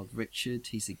guy called Richard.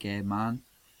 He's a gay man.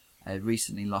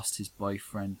 Recently lost his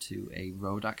boyfriend to a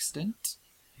road accident.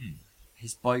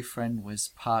 His boyfriend was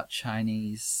part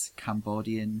Chinese,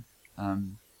 Cambodian,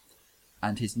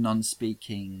 and his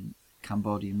non-speaking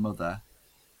Cambodian mother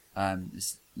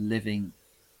is living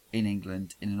in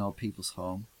England in an old people's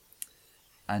home.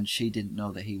 and she didn't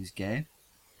know that he was gay.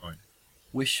 Right.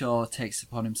 Wishaw takes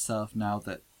upon himself, now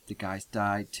that the guy's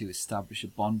died, to establish a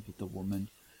bond with the woman,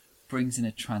 brings in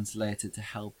a translator to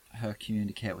help her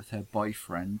communicate with her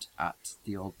boyfriend at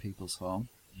the old people's home,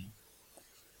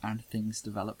 and things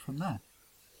develop from there.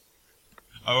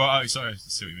 Oh, sorry, I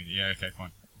see what you mean. Yeah, okay,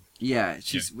 fine. Yeah,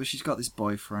 she's got this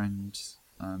boyfriend,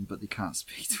 but they can't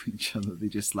speak to each other. They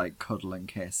just like cuddle and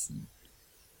kiss, and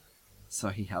so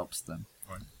he helps them.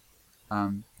 Right.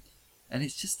 And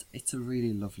it's a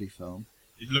really lovely film.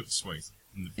 It looks sweet.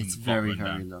 It's very,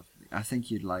 very lovely. I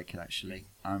think you'd like it, actually.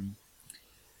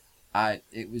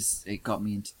 It got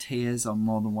me into tears on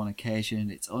more than one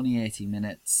occasion. It's only 80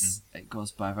 minutes. It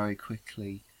goes by very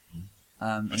quickly.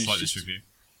 Much like this review.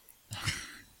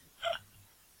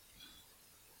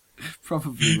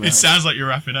 Probably will. It sounds like you're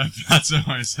wrapping up. That's why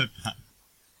I said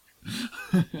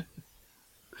that.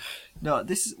 No,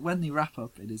 this is when they wrap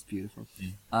up. It is beautiful.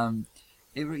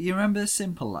 You remember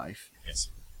Simple Life? Yes.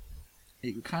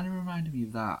 It kind of reminded me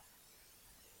of that.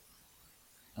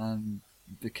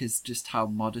 Because just how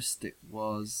modest it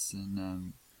was,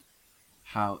 and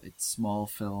how it's small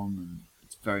film, and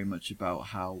it's very much about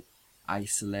how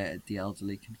isolated the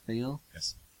elderly can feel.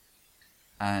 Yes.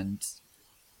 And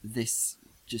this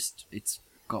it's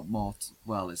got more to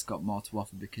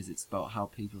offer, because it's about how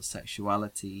people's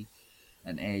sexuality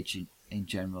and age in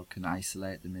general can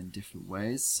isolate them in different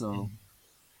ways. So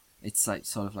it's like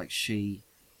sort of like she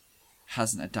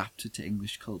hasn't adapted to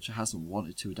English culture, hasn't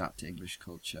wanted to adapt to English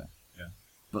culture. Yeah.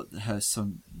 But her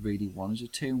son really wanted her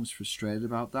to, and was frustrated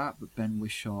about that. But Ben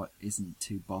Whishaw isn't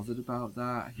too bothered about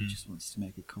that. He just wants to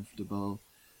make her comfortable.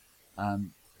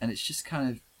 And it's just kind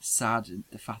of sad,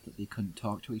 the fact that they couldn't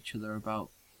talk to each other about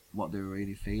what they were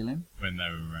really feeling when they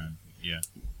were around.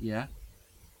 Yeah,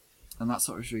 and that's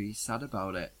what was really sad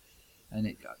about it, and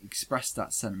it expressed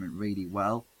that sentiment really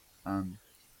well,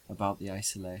 about the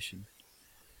isolation.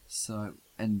 So,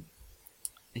 and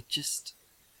it just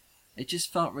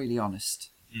felt really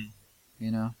honest,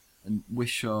 you know. And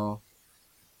Wishaw,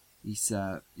 he's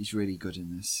really good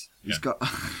in this. He's got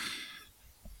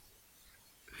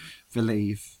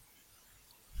Believe.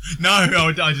 No,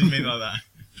 I didn't mean like that.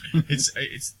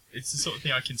 It's the sort of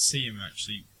thing I can see him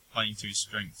actually playing to his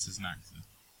strengths as an actor.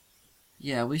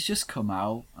 Yeah, well, he's just come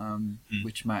out,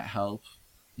 which might help,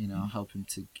 help him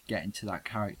to get into that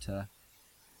character.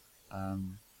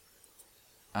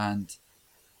 And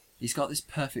he's got this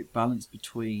perfect balance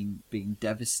between being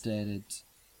devastated,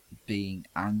 being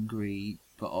angry,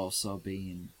 but also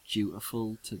being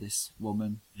dutiful to this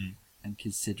woman and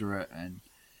considerate, and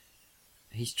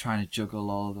he's trying to juggle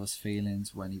all of those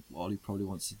feelings when all he probably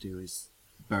wants to do is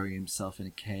bury himself in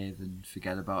a cave and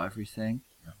forget about everything.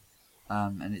 Yeah.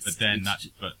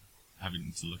 But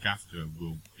having to look after her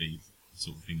will be the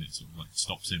sort of thing that sort of like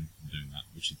stops him from doing that,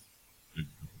 which is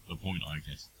the point, I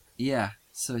guess. Yeah.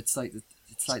 So it's like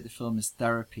the film is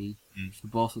therapy for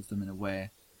both of them in a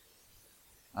way.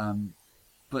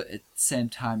 But at the same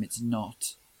time, it's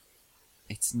not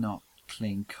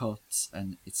clean cut,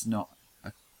 and it's not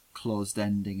a closed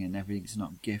ending, and everything's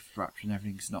not gift wrapped, and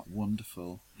everything's not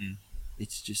wonderful.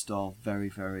 It's just all very,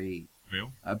 very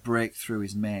real. A breakthrough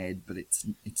is made, but it's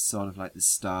sort of like the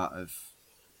start of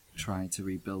trying to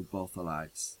rebuild both their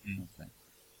lives. I think.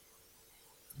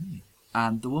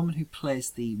 And the woman who plays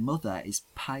the mother is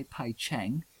Pai Pai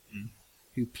Cheng,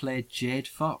 who played Jade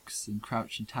Fox in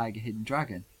Crouching Tiger, Hidden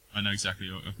Dragon. I know exactly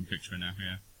what I can picture her now.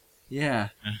 Yeah.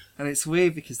 And it's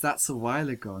weird because that's a while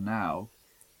ago now,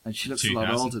 and she looks a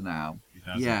lot older now.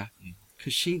 2000. Yeah.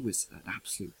 Because she was an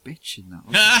absolute bitch in that.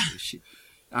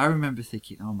 I remember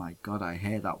thinking, oh my god, I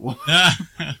hate that woman.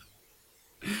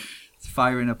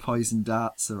 Firing her poison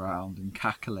darts around and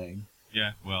cackling.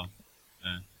 Yeah, well,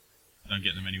 don't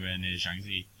get them anywhere near Zhang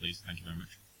Zi, please. Thank you very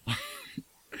much.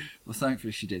 Well,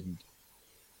 thankfully she didn't.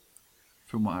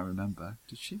 From what I remember.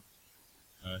 Did she?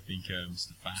 I think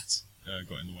Mr. Fat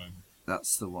got in the way.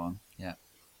 That's the one, yeah.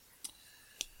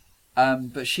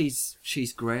 But she's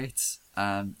great.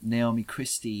 Naomi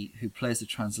Christie, who plays the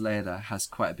translator, has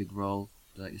quite a big role,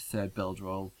 like the third build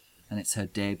role, and it's her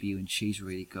debut, and she's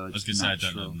really good. I was going to say, I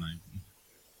don't know the name.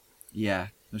 Yeah,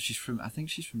 no, I think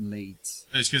she's from Leeds.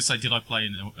 I was going to say, did I play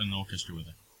in an orchestra with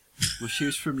her? Well, she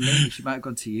was from Leeds. She might have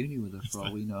gone to uni with her, for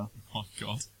all we know. Oh,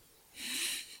 God.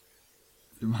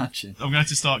 Imagine. I'm going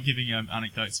to start giving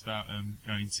anecdotes about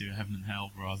going to Heaven and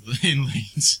Hell rather than in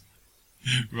Leeds.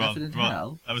 Heaven and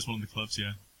Hell? That was one of the clubs,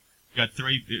 yeah. We had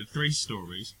three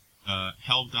stories.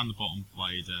 Hell down the bottom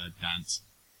played dance.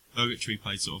 Purgatory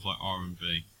played sort of like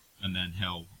R&B, and then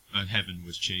Heaven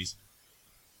was cheese.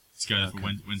 To go for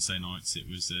Wednesday nights, it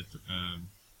was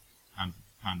pound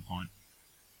a pint.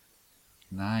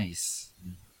 Nice.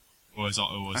 Or as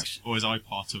I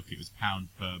partook, it was pound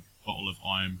per bottle of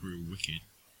Iron Brew Wicked.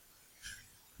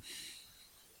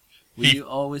 Were you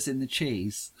always in the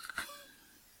cheese?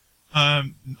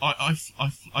 I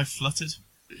fluttered.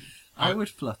 I would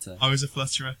flutter. I was a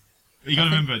flutterer. But you got to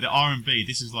remember the R&B.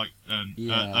 This is like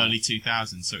Yeah. early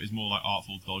 2000s, so it was more like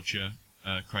Artful Dodger,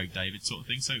 Craig David sort of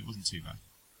thing. So it wasn't too bad.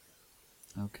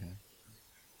 Okay.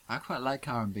 I quite like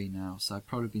R&B now, so I'd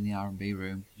probably be in the R&B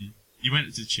room. You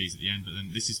went to the cheese at the end, but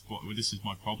then this is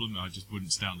my problem. I just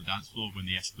wouldn't stay on the dance floor when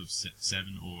the S Club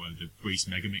 7 or the Grease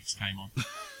Megamix came on.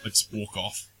 I'd just walk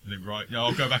off and then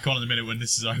I'll go back on in a minute when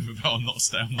this is over, but I'm not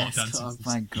dancing. Oh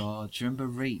my god! Do you remember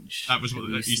Reach? That was what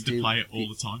they used to play it all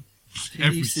the time.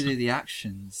 Who used to do the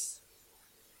actions?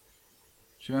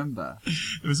 Do you remember?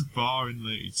 There was a bar in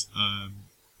Leeds. I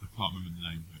can't remember the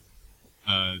name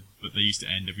of it, but they used to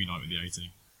end every night with the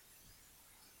 18.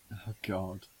 Oh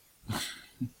god.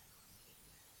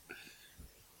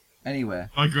 Anyway.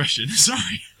 Digression.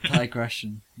 Sorry.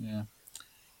 Digression. Yeah.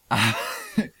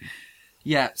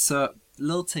 Yeah. So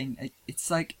lilting.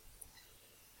 It's like.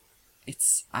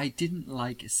 I didn't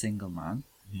like A Single Man,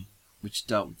 which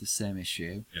dealt with the same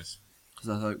issue. Yes. Because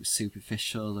I thought it was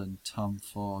superficial, and Tom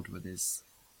Ford with his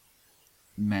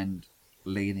men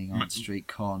leaning on street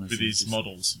corners with his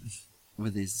models.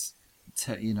 With his,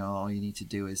 all you need to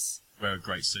do is wear a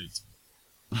great suit.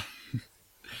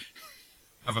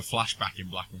 Have a flashback in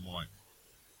black and white.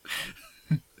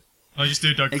 I just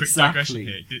do a quick digression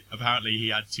here. Apparently, he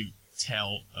had to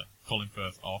tell Colin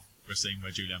Firth off for a scene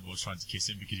where Julianne Moore was trying to kiss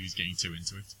him because he was getting too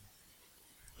into it.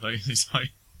 It's like,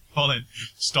 Colin,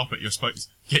 stop it! You're supposed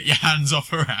to get your hands off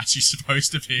her ass. You're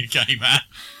supposed to be a gay man.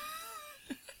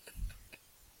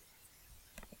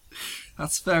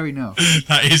 That's fair enough.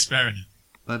 That is fair enough.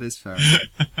 That is fair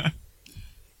enough.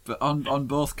 But on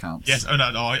both counts. Yes. Oh no,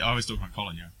 I was talking about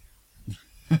Colin. Yeah.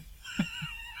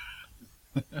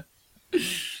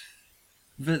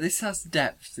 But this has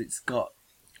depth. It's got.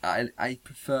 I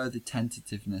prefer the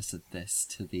tentativeness of this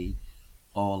to the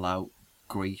all-out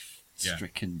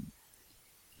grief-stricken,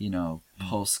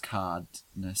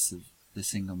 postcardness of The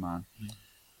Single Man.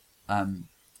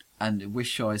 And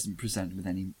Wishaw isn't presented with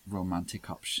any romantic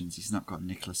options. He's not got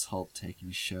Nicholas Hoult taking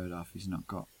his shirt off. He's not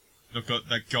got. I've got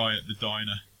that guy at the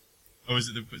diner. Oh, is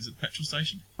it the petrol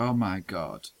station? Oh my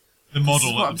god. The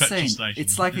model at the petrol station.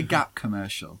 It's like a Gap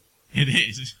commercial. It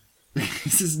is.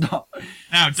 This is not.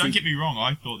 Now, don't get me wrong.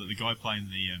 I thought that the guy playing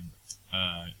the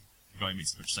guy who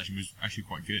meets the petrol station was actually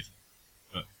quite good,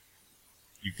 but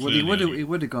he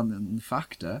would have gone on the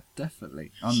Factor,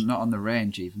 definitely. Not on the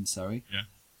Range, even. Sorry. Yeah.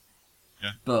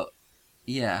 Yeah. But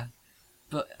yeah,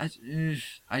 but I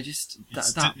just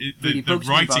that the really bugs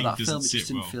me about that film. It sit just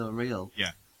didn't well. feel real.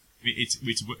 Yeah, I mean, it's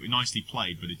nicely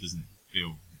played, but it doesn't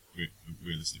feel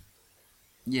realistic.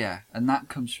 Yeah, and that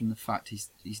comes from the fact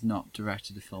he's not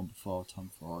directed a film before, Tom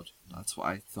Ford. That's what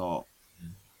I thought.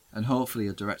 And hopefully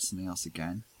he'll direct something else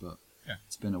again, but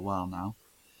it's been a while now.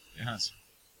 It has.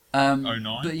 09?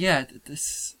 09? But yeah,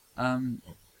 this...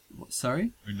 what,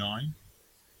 sorry? 09?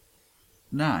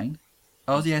 9?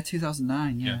 Oh yeah,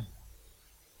 2009, yeah.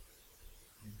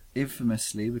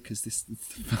 Infamously, because this is the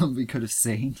film we could have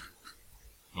seen.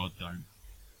 God, don't.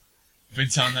 I've been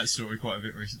telling that story quite a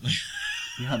bit recently.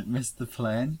 You hadn't missed the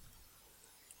plane.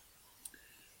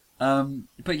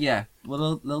 But yeah,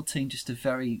 well, Lilting, just a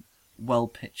very well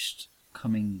pitched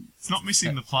coming. It's not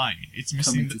missing the plane. It's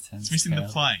missing the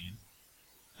plane,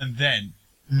 and then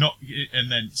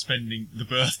spending the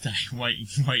birthday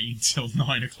waiting till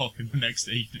 9 o'clock in the next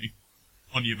evening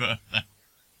on your birthday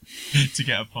to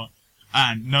get a plane,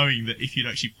 and knowing that if you'd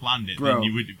actually planned it, then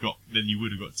you would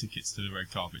have got tickets to the red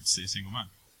carpet to see A Single Man.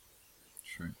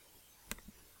 True.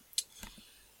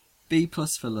 B+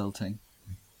 for Lilting.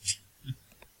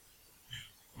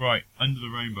 Right, Under the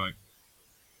Rainbow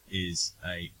is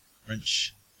a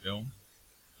French film,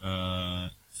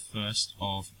 first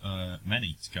of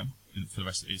many to come. And for the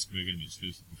rest, we're going to be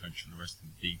exclusively French for the rest of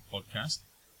the podcast.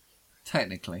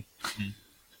 Technically.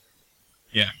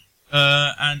 Yeah,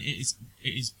 and it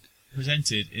is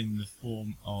presented in the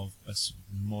form of a sort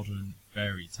of modern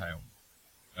fairy tale,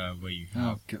 where you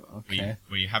have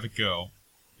where you have a girl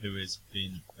who has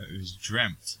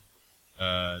dreamt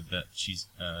that she's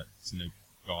seen a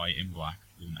guy in black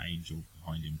with an angel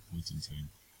behind him pointing to him,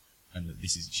 and that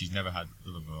she's never had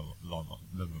the love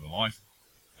of her life,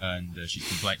 and she's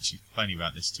complaining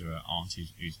about this to her aunt,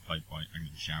 who's played by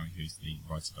Angela Showery, who's the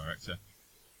writer-director,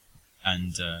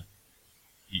 and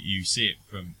you see it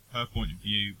from her point of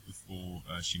view before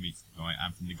she meets the guy,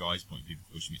 and from the guy's point of view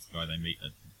before she meets the guy. They meet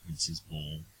at the Prince's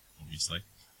ball, obviously.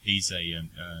 He's a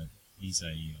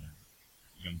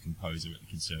young composer at the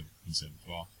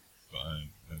conservatoire. Got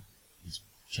his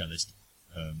cellist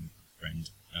friend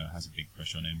has a big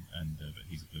crush on him, and but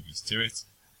he's oblivious to it.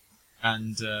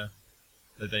 And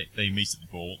they meet at the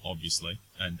ball, obviously.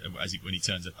 And when he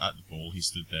turns up at the ball, he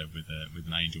stood there with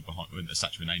an angel with a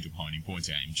statue of an angel behind him,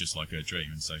 pointing at him, just like her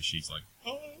dream. And so she's like,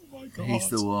 "Oh my god, he's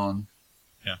the one."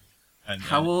 Yeah. And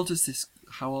how old is this?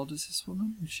 How old is this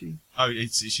woman? Is she? Oh,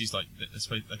 she's like I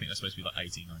think they're supposed to be like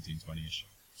 18, 19, 20ish.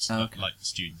 Oh, okay. Like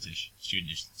studentish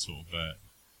sort of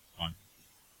time.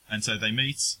 And so they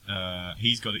meet.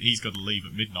 He's got to leave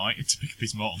at midnight to pick up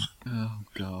his mom. Oh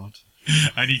god.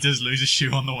 And he does lose a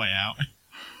shoe on the way out.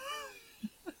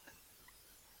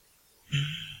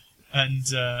 and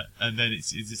then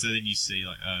so then you see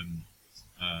like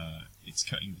it's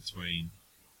cutting between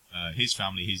his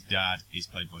family. His dad is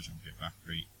played by Jean-Pierre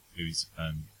Bacri, who's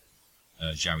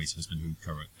Zhao's husband, who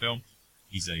co-wrote the film.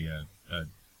 He's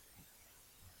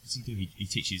what's he do? He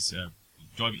teaches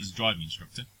driving. He's a driving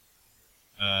instructor.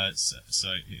 So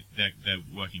they're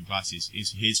working class.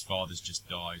 His father's just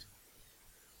died.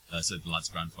 So the lad's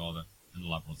grandfather, and the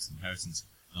lad wants an inheritance.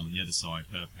 And on the other side,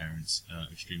 her parents are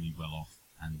extremely well off,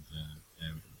 and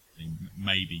they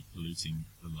may be polluting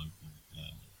the local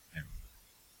area.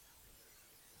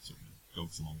 Sort of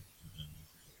goes along with them.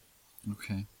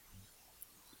 Okay.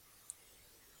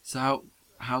 So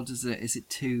how does it? Is it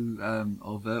too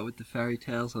overt with the fairy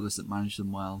tales, or does it manage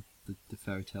them well? The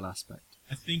fairy tale aspect.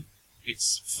 I think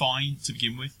it's fine to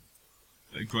begin with,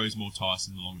 but it grows more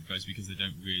tiresome the longer it goes because they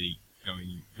don't really go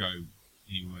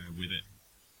anywhere with it.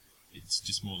 It's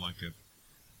just more like a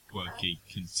quirky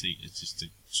conceit. It's just to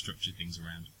structure things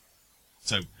around.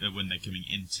 So when they're coming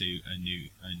into a new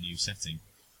setting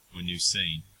or a new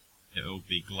scene, it'll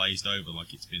be glazed over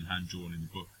like it's been hand drawn in the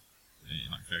book,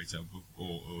 like a fairy tale book,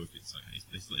 or if it's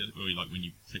or like when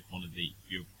you click one of the, if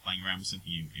you're playing around with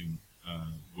something in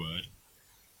Word,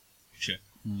 picture,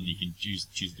 and you can choose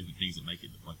different things that make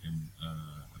it look like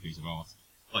a piece of art.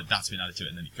 Like that's been added to it,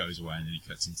 and then it goes away, and then it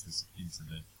cuts into the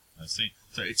scene.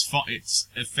 So it's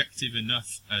effective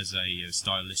enough as a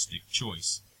stylistic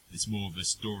choice. It's more of a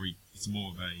story. It's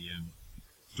more of a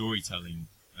storytelling,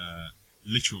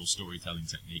 literal storytelling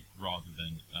technique rather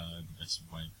than the best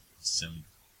way of selling.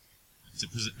 It's a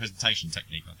presentation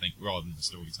technique, I think, rather than the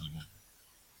storytelling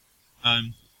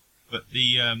one. But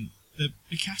the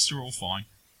cast are all fine.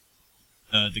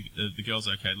 The girl's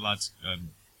okay. The lad's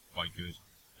quite good.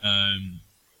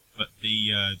 But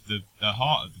the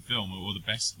heart of the film, or the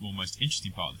best, or most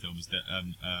interesting part of the film, is that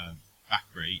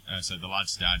Bacri, so the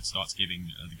lad's dad, starts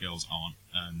giving the girl's aunt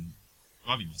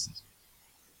driving lessons,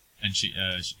 and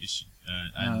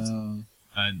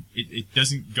and it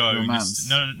doesn't go romance.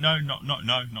 No,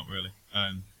 not really.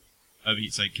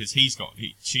 It's like because she's got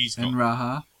and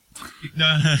Raha.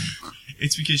 No,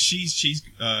 it's because she's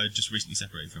just recently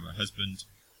separated from her husband,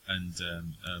 and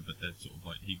but they're sort of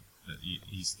like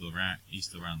he's still around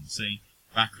the scene.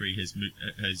 Bacri has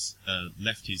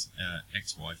left his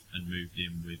ex-wife and moved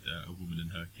in with a woman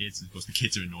and her kids, and of course the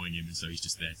kids are annoying him, and so he's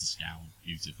just there to scowl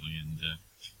beautifully and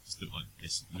just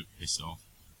look pissed off.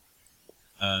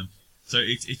 So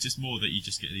it's just more that you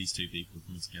just get these two people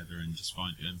coming together and just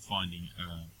finding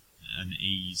an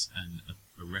ease and a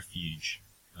refuge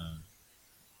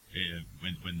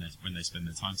when they spend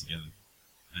their time together.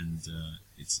 And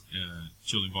it's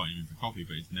she'll invite him in for coffee,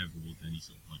 but it's never with any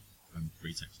sort of like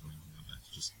pretext or anything like that.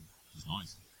 It's just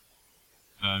nice.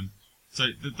 So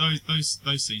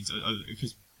those scenes,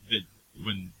 because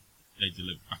when they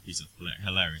deliver, he's a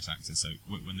hilarious actor. So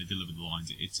when they deliver the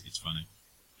lines, it's funny.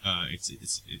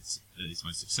 It's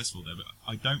most successful there, but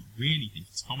I don't really think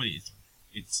it's comedy.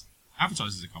 It's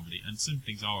advertised as a comedy, and some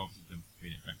things are obviously done for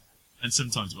comedic effect. And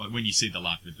sometimes, like when you see the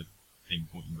lad with the thing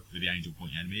pointing, with the angel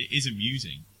pointing at him, it is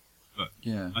amusing. But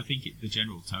yeah. I think the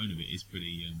general tone of it is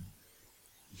pretty.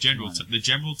 The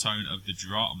general tone of the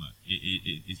drama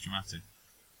is dramatic.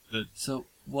 So,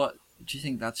 what do you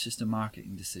think? That's just a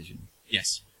marketing decision?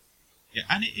 Yes. Yeah,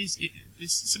 and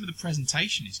some of the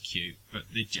presentation is cute,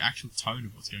 but the actual tone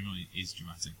of what's going on is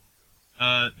dramatic.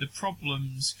 The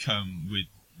problems come with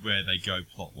where they go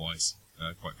plot-wise,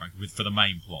 quite frankly, for the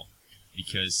main plot,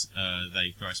 because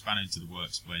they throw a spanner into the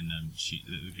works when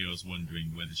the girl's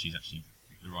wondering whether she's actually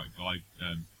the right guy.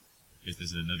 Because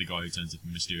there's another guy who turns up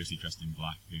mysteriously dressed in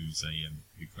black, who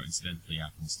coincidentally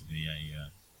happens to be a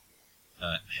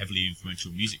heavily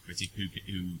influential music critic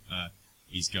who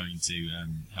is going to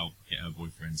help get her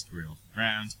boyfriend's career off the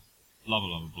ground. Blah blah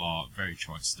blah blah blah. Very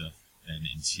trite stuff then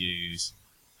ensues,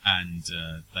 and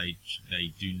they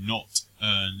do not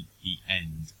earn the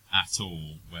end at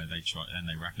all. Where they try and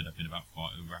they wrap it up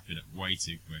way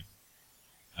too quick.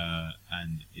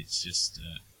 and it's just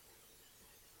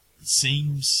it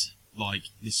seems like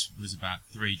this was about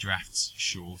 3 drafts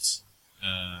short.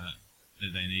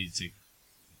 That they needed to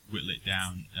whittle it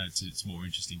down to its more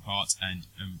interesting parts, and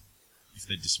if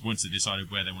they just once they decided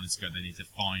where they wanted to go, they need to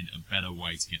find a better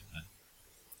way to get there.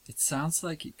 It sounds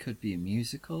like it could be a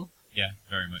musical. Yeah,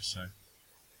 very much so.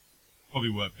 Probably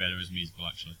work better as a musical,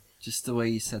 actually. Just the way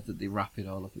you said that they wrap it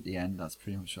all up at the end, that's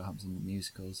pretty much what happens in the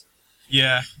musicals.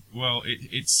 Yeah, well,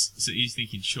 it's so you're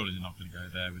thinking, surely they're not going to go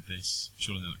there with this.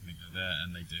 Surely they're not going to go there,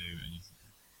 and they do. And you think,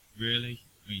 really?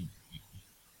 I mean,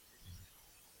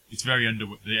 it's very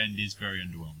the end is very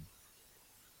underwhelming.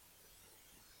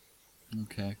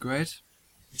 Okay, great.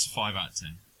 It's a 5 out of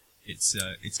 10. It's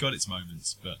got its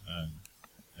moments, but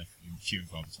they're few and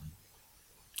far between.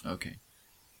 Okay.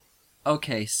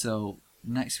 Okay, so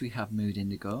next we have Mood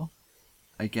Indigo,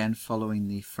 again following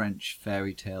the French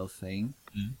fairy tale theme.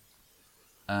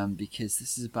 Because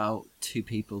this is about 2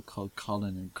 people called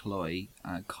Colin and Chloe,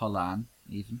 Colin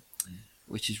even,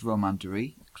 which is Romain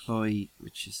Duris, Chloe,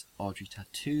 which is Audrey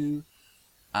Tautou,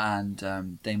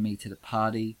 and they meet at a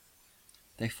party,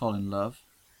 they fall in love,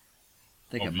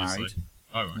 they get married.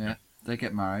 Oh, okay. Yeah, they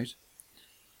get married.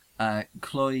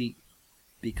 Chloe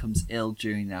becomes ill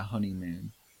during their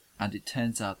honeymoon, and it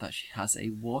turns out that she has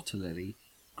a water lily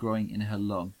growing in her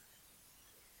lung.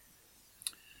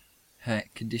 Her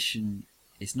condition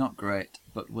is not great,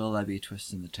 but will there be a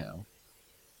twist in the tale?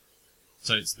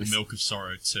 So it's the Milk of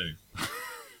Sorrow 2.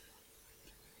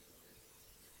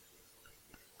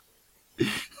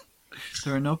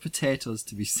 There are no potatoes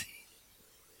to be seen.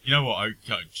 You know what? I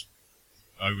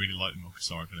really like the Milk of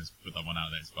Sorrow. Let's put that one out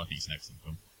there. I think it's an excellent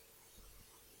film.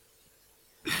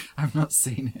 I've not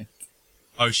seen it.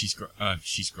 Oh, she's great.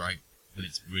 She's great, and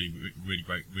it's really, really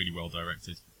great, really well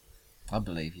directed. I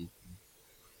believe you.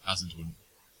 Hasn't wouldn't.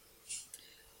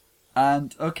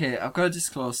 And okay, I've got to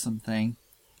disclose something.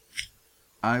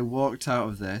 I walked out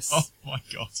of this. Oh my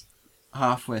god!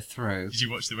 Halfway through. Did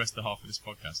you watch the rest of the half of this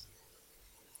podcast?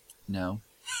 No.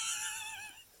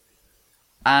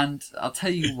 And I'll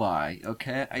tell you why.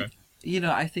 Okay, Okay.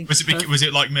 I think Was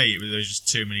it like me? There was just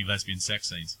too many lesbian sex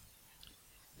scenes.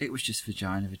 it was just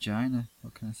vagina.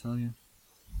 What can I tell you?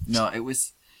 No, it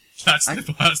was. That's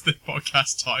the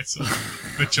podcast title.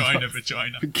 Vagina.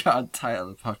 We can't title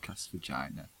the podcast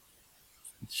vagina.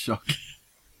 It's shocking.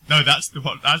 No, that's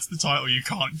the title. You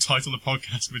can't title the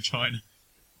podcast vagina.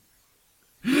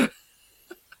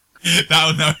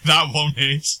 that one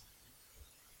is.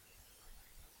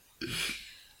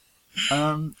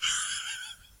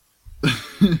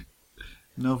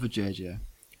 Nova JJ.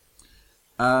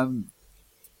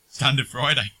 Standard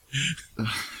Friday.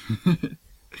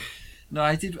 No,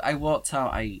 I walked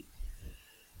out.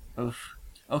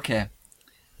 Okay.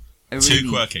 Too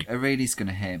quirky. Aurelia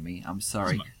gonna hate me. I'm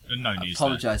sorry. No news. I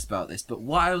apologise about this, but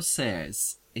what I'll say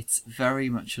is it's very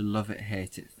much a love it,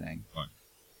 hate it thing. Right.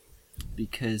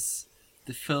 Because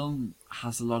the film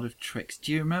has a lot of tricks.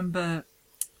 Do you remember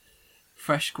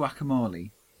Fresh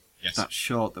Guacamole? Yes. That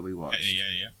short that we watched.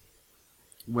 Yeah.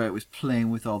 Where it was playing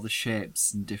with all the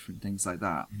shapes and different things like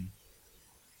that. Mm.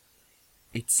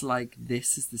 It's like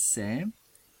this is the same.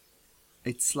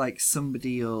 It's like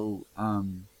somebody will. I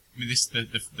mean, this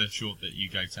the short that you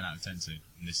gave 10 out of 10 to,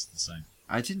 and this is the same.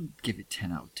 I didn't give it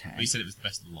 10 out of 10. But you said it was the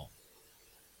best of the lot.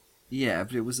 Yeah,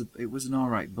 but it was an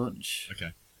alright bunch.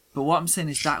 Okay. But what I'm saying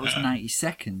is that was 90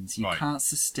 seconds. You Right. can't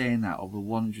sustain that over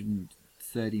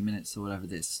 130 minutes or whatever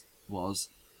this was.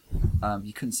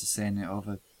 You couldn't sustain it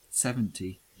over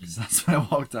 70 because that's when I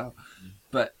walked out.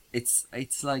 But it's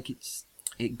like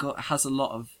has a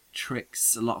lot of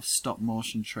tricks, a lot of stop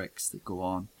motion tricks that go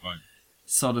on. Right.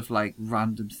 Sort of like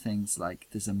random things, like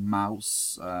there's a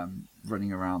mouse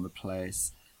running around the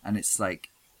place, and it's like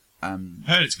I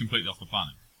heard it's completely off the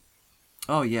planet.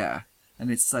 oh yeah,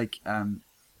 and it's like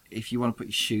if you want to put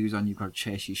your shoes on, you've got to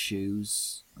chase your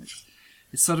shoes.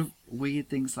 It's sort of weird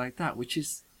things like that, which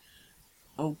is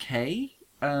okay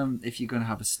if you're going to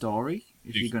have a story,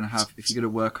 if you're going to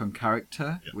work on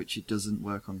character, Yeah. which it doesn't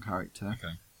work on character.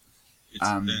 Okay.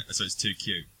 So it's too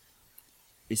cute.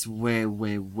 It's way,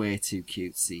 way, way too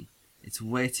cutesy. It's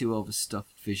way too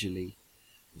overstuffed visually.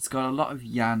 It's got a lot of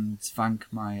Jan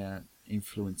Svankmajer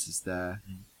influences there,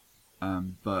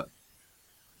 but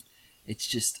it's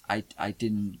just I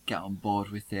didn't get on board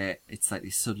with it. It's like they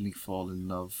suddenly fall in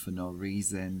love for no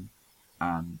reason,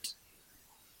 and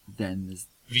then there's.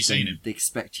 Have you seen him? They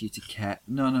expect you to care.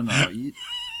 No. Have you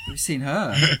seen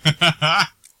her?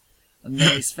 And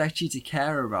they expect you to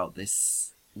care about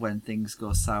this when things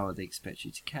go sour. They expect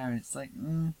you to care, and it's like,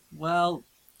 well,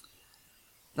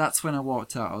 that's when I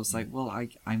walked out. I was like, well,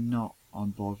 I'm not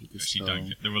on board with this Actually,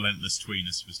 film. the relentless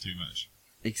tweeness was too much.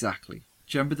 Exactly.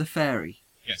 Do you remember the fairy?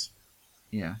 Yes.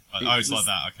 Yeah. It's like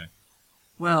that. Okay.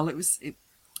 Well, it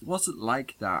wasn't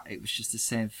like that. It was just the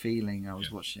same feeling. I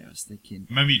was watching it. I was thinking,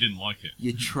 Maybe you didn't like it.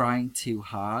 you're trying too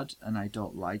hard, and I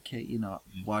don't like it.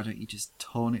 Why don't you just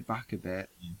tone it back a bit?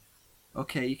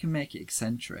 Okay, you can make it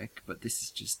eccentric, but this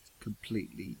is just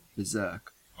completely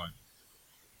berserk.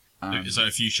 Right. So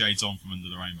a few shades on from Under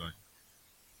the Rainbow.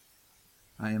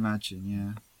 I imagine,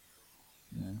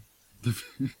 yeah. I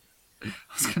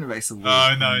was going to make some.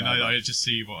 Oh no! I just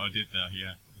see what I did there.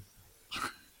 Yeah.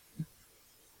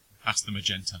 That's the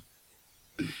magenta.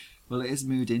 Well, it is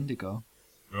Mood Indigo.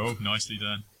 Oh, nicely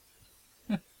done.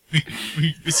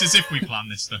 It's as if we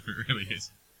planned this stuff. It really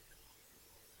is.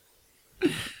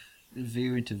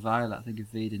 Veer into Violet, I think it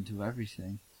veered into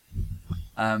everything.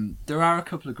 There are a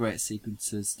couple of great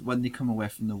sequences. When they come away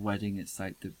from the wedding, it's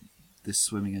like the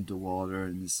swimming underwater,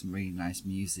 and there's some really nice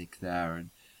music there, and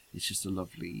it's just a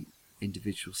lovely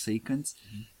individual sequence.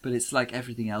 But it's like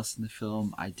everything else in the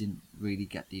film, I didn't really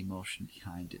get the emotion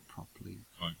behind it properly.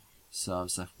 Right. So I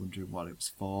was left wondering what it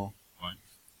was for. Right.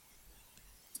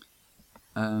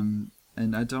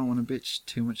 And I don't want to bitch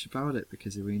too much about it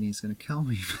because Irene is going to kill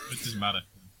me. It doesn't matter.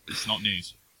 It's not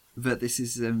news. But this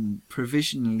is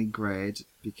provisionally grade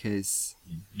because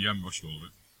You haven't watched all of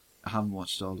it. I haven't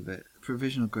watched all of it.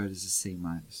 Provisional grade is a C-.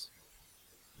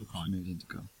 What kind? Mood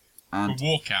Indigo. A And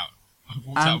walkout. I've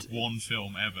walked out of one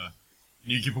film ever.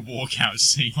 You give a walkout a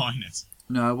C-.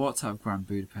 no, I walked out of Grand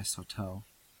Budapest Hotel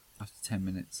after 10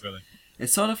 minutes. Really?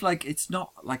 It's sort of like, it's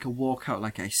not like a walkout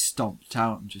like I stomped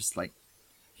out and just like,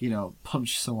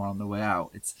 punched someone on the way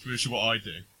out. It's Which is what I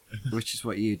do. which is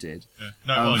what you did. Yeah.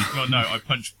 No, I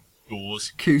punched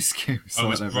doors. Couscous. I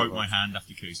almost or whatever broke it my was. hand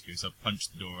after couscous. I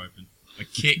punched the door open. I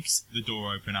kicked the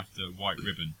door open after White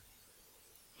Ribbon.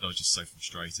 I was just so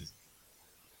frustrated.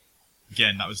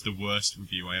 Again, that was the worst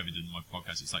review I ever did in my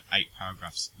podcast. It's like 8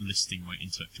 paragraphs listing my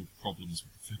intellectual problems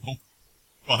with the film,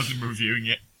 rather than reviewing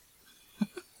it.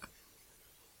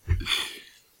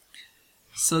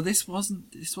 So this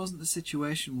wasn't the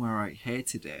situation where I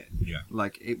hated it. Yeah.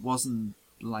 Like, it wasn't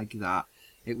like that.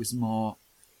 It was more,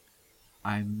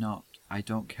 I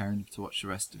don't care enough to watch the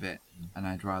rest of it, and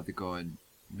I'd rather go and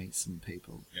meet some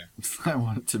people I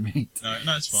wanted to meet. No,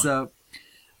 it's fine. So,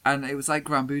 and it was like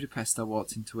Grand Budapest. I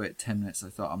walked into it 10 minutes. I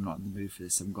thought, I'm not in the mood for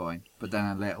this. I'm going. But then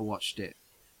I later watched it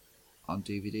on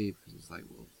DVD because it was like,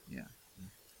 well, yeah.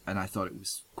 And I thought it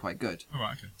was quite good. All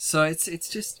right, okay. So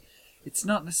it's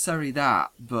not necessarily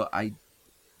that, but I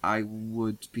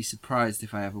would be surprised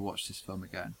if I ever watched this film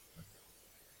again.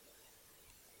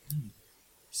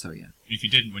 So yeah. If you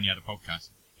didn't when you had a podcast,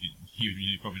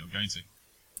 you're probably not going to.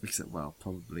 Except, well,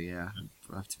 probably, yeah.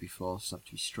 I have to be forced. I have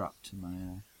to be strapped to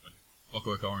my.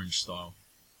 Clockwork Orange style.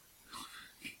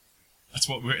 That's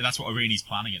what Irene's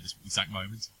planning at this exact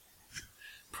moment.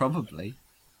 Probably.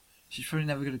 She's probably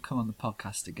never going to come on the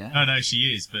podcast again. No,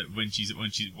 she is. But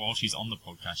while she's on the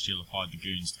podcast, she'll have hired the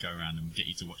goons to go around and get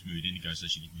you to watch Mood Indigo so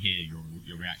she can hear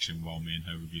your reaction while me and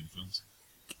her review the films.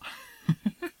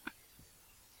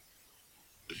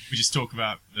 We just talk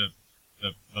about the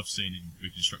love scene in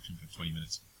Reconstruction for 20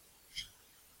 minutes.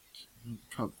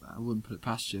 Probably, I wouldn't put it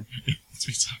past you.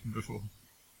 It's happened before.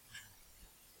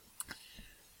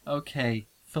 Okay,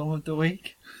 film of the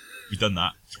week. We've done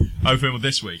that. Oh, film of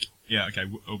this week. Yeah, okay.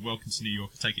 Welcome to New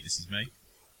York. I take it this is me.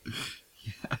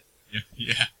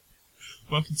 Yeah.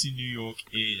 Welcome to New York.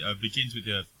 It begins with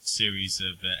a series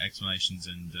of explanations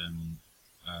and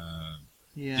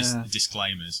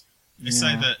disclaimers. They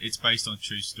say that it's based on a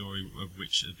true story of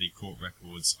which the court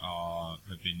records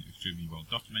have been extremely well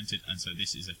documented, and so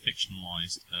this is a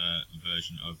fictionalized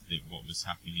version of what was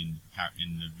happening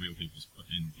in the real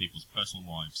people's personal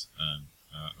lives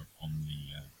on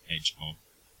the edge of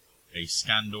a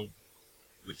scandal,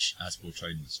 which, as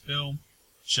portrayed in this film,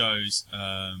 shows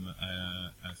a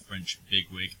French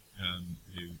bigwig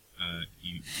who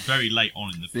very late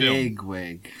on in the film.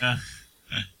 Bigwig.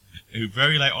 Who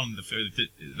very late on in the film,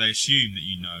 they assume that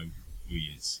you know who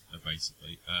he is,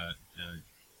 basically.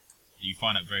 You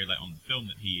find out very late on in the film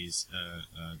that he is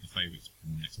the favourite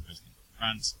from the next president of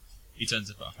France. He turns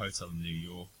up at a hotel in New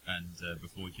York, and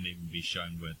before he can even be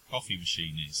shown where the coffee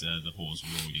machine is, the whores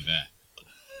were already there.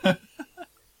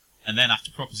 And then after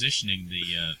propositioning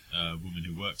the woman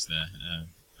who works there,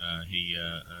 he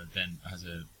then has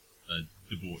a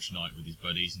debauched night with his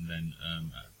buddies, and then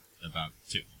about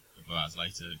 2 hours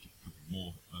later,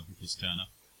 more hookers turn up.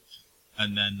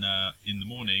 And then in the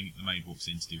morning, the maid walks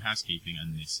in to do housekeeping,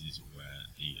 and this is where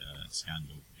the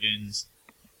scandal begins.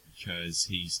 because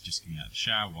he's just coming out of the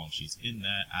shower while she's in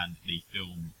there, and the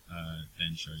film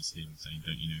then shows him saying,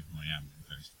 "Don't you know who I am?" and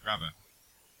goes to grab her.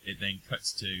 It then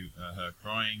cuts to her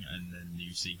crying, and then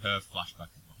you see her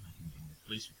flashback of what happened in the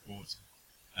police report,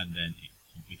 and then it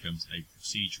becomes a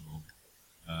procedural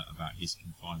about his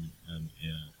confinement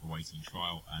awaiting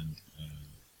trial, and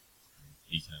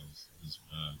details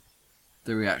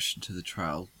the reaction to the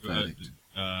trial verdict.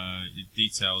 It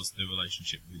details the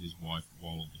relationship with his wife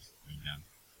while all this is going down.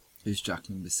 Who's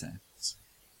Jacqueline Bisset?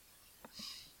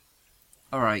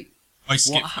 All right.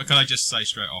 Can I just say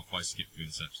straight off? I skipped through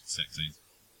the sex scenes.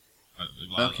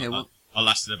 I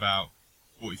lasted about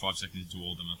 45 seconds into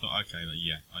all of them. I thought, okay,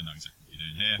 yeah, I know exactly what you're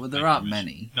doing here. Well, there aren't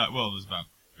many. No, well, there's about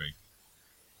 3.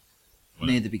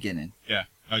 Near the beginning. Yeah,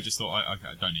 I just thought, I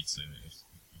don't need to see this.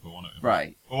 If I want to,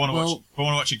 right. If I want to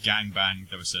watch a gangbang,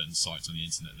 there are certain sites on the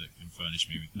internet that can furnish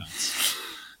me with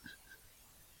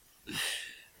that.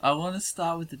 I want to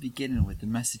start with the beginning, with the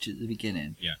message at the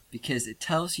beginning. Yeah. Because it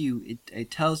tells you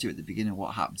it tells you at the beginning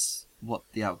what happens, what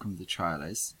the outcome of the trial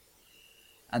is.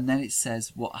 And then it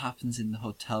says what happens in the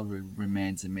hotel room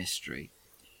remains a mystery.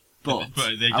 But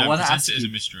they don't present it as a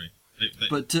mystery.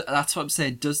 But that's what I'm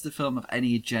saying. Does the film have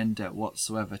any agenda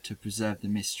whatsoever to preserve the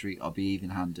mystery or be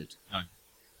even-handed? No,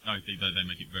 they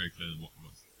make it very clear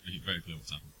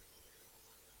what's happened.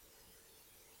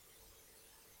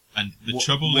 And the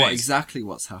trouble is exactly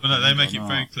what's happened. Well, no, they make it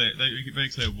very clear. They make it very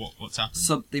clear what's happened.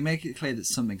 So they make it clear that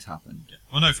something's happened. Yeah.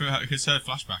 Well, no, because her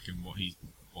flashback and what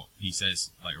he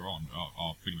says later on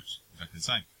are pretty much exactly the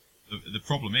same. The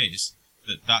problem is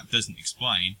that doesn't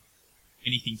explain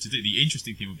anything to do. The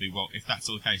interesting thing would be, well, if that's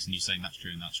all the case and you're saying that's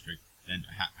true and that's true, then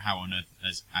how on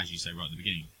earth, as you say right at the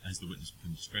beginning, has the witness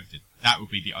become discredited? That would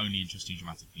be the only interesting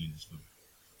dramatic thing in this film.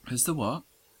 Has the what?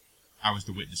 How has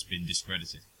the witness been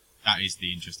discredited? That is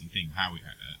the interesting thing. How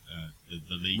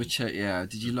the legal... Which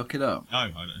did you look it up? No, I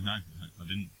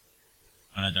didn't,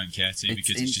 and I don't care to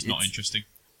because it's just not interesting.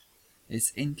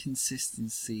 It's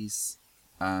inconsistencies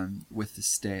with the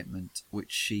statement,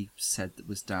 which she said that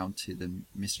was down to them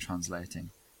mistranslating.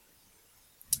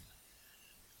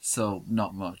 So,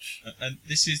 not much. And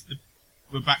this is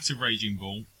we're back to Raging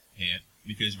Bull here,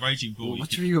 because Raging Bull... Well, what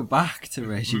do you go back to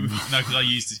Raging Bull? No, because I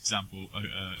used this example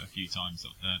a few times.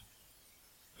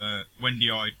 Wendy,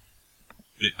 I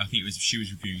think she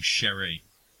was reviewing Sherry,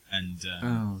 and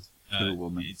poor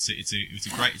woman. It's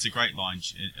a great line,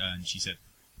 and she said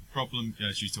the problem.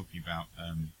 She was talking about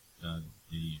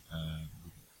the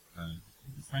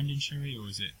friend in Sherry, or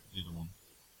is it the other one?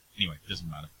 Anyway, it doesn't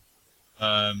matter.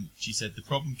 She said the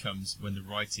problem comes when the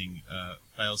writing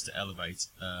fails to elevate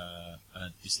a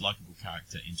dislikable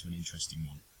character into an interesting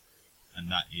one. And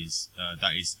that is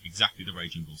exactly the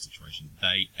Raging Bull situation.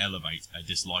 They elevate a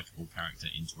dislikable character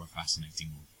into a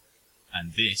fascinating one,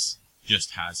 and this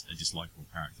just has a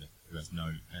dislikable character who has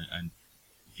no. And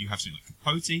if you have something like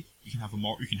Capote, you can have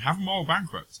a moral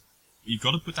bankrupt. You've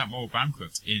got to put that moral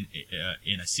bankrupt in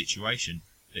a situation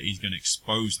that is going to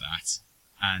expose that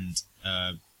and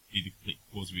be the complete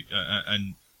cause of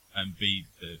and be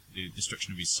the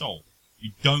destruction of his soul.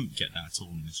 You don't get that at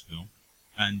all in this film.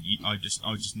 And I just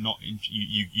not.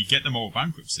 You get the moral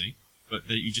bankruptcy, but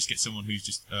you just get someone who's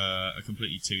just a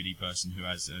completely 2D person who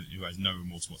has no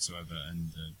remorse whatsoever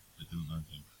and doesn't know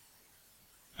anything.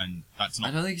 And that's not.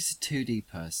 I don't think he's a 2D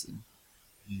person.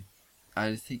 Mm.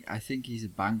 I think he's a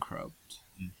bankrupt.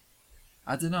 Mm.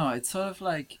 I don't know. It's sort of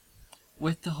like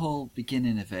with the whole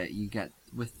beginning of it, you get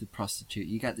with the prostitute,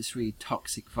 you get this really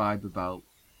toxic vibe about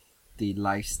the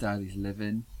lifestyle he's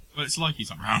living. Well, it's like he's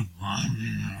like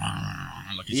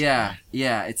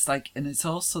yeah. It's like, and it's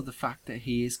also the fact that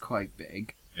he is quite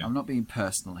big. Yeah. I'm not being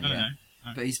personal here,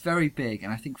 no. But he's very big,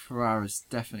 and I think Ferrara's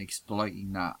definitely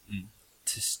exploiting that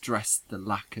to stress the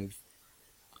lack of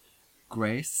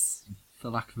grace, for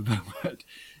lack of a better word,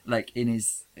 like in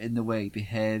the way he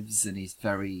behaves, and he's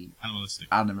very animalistic,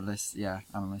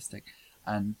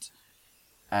 and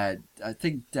I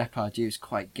think Depardieu is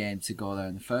quite game to go there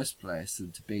in the first place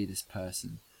and to be this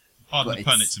person. Pardon the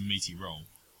pun, it's a meaty role.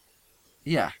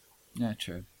 Yeah,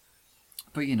 true.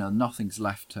 But nothing's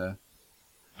left her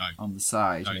on the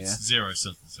side here. It's zero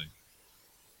subtlety.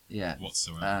 Yeah.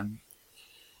 Whatsoever.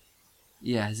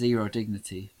 Zero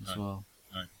dignity as well.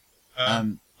 No.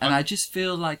 And I just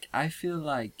feel like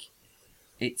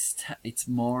it's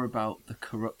more about the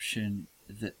corruption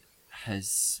that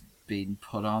has been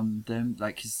put on them.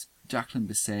 Like, 'cause Jacqueline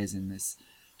Bisset is in this.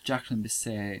 Jacqueline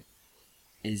Bisset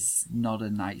is not a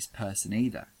nice person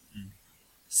either.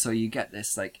 So you get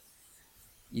this, like,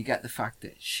 you get the fact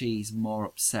that she's more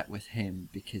upset with him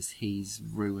because he's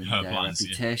ruined their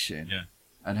reputation. Yeah.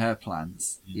 and her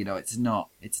plans. You know, it's not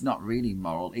really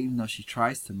moral, even though she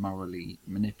tries to morally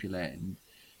manipulate him.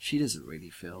 She doesn't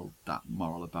really feel that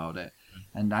moral about it.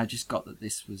 And I just got that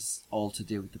this was all to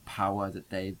do with the power that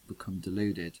they've become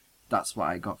deluded. That's what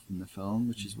I got from the film,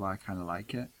 which is why I kind of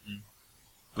like it.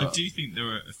 I do think there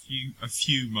are a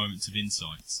few moments of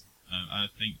insight. I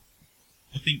think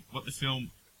the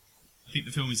film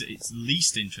is its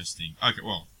least interesting.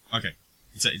 Okay.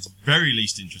 It's very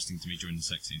least interesting to me during the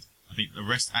sex scenes. I think the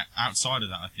rest outside of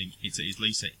that, I think it's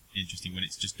least interesting when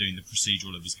it's just doing the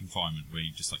procedural of his confinement, where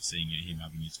you're just like seeing him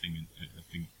having his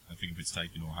fingerprints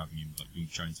taken, or having him like being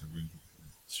shown to a room.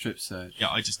 Strip search. Yeah,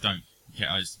 I just don't.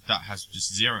 Yeah, that has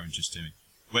just zero interest to me.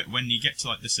 When you get to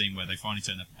like the scene where they finally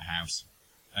turn up at the house,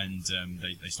 and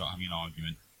they start having an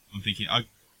argument, I'm thinking, I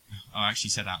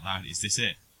actually said out loud, "Is this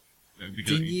it?"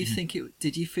 Because,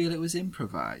 Did you feel it was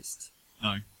improvised?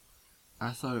 No.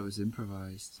 I thought it was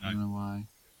improvised. I don't know why.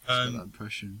 I got that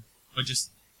impression. I just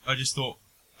thought,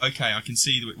 okay, I can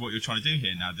see what you're trying to do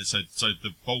here now. So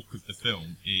the bulk of the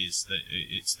film is that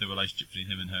it's the relationship between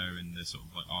him and her, and they're sort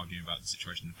of like arguing about the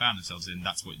situation they found themselves in.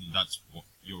 That's what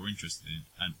you're interested in,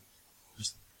 and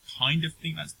just kind of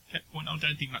think that's the point. I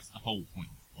don't think that's the whole point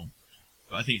of the film,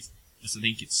 but I think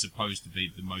it's supposed to be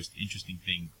the most interesting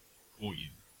thing for you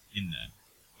in there.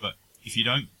 But if you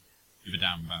don't give a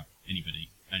damn about anybody,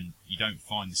 and you don't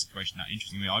find the situation that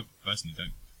interesting, I mean, I personally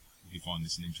don't really find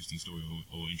this an interesting story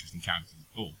or interesting characters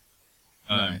at all.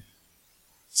 Right.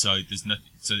 So there's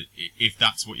nothing. So if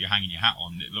that's what you're hanging your hat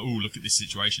on, look at this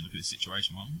situation.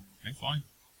 Well, okay, fine.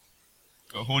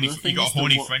 Got a horny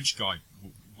French guy.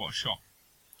 What a shock.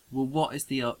 Well, what is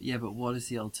the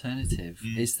alternative?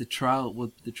 Is the trial?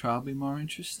 Would the trial be more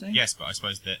interesting? Yes, but I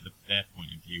suppose their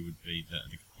point of view would be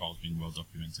that the trial's been well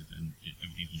documented and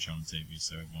everything's been shown on TV,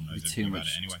 so everyone knows everything about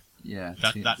it anyway. Yeah,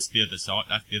 that's the other side.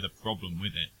 That's the other problem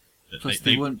with it. Plus,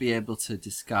 they wouldn't be able to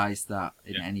disguise that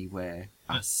in any way.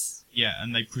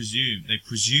 And they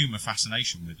presume a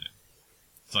fascination with it.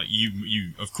 It's like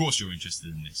you of course you're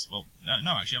interested in this. Well,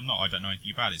 no, actually I'm not. I don't know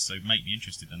anything about it, so make me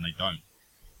interested, and they don't.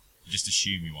 You just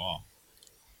assume you are.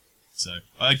 So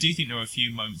I do think there are a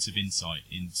few moments of insight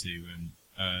into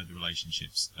the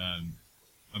relationships.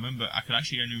 I could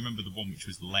actually only remember the one which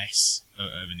was less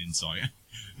of an insight.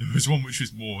 There was one which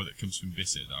was more that comes from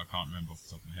Bissett that I can't remember off the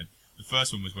top of my head. The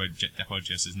first one was where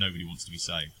Depardieu says nobody wants to be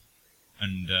saved,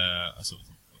 and I sort of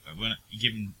thought, when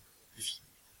given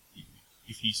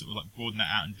if you sort of like broaden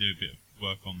that out and do a bit of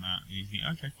work on that, you think,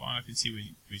 okay, fine, I can see where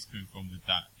he's coming from with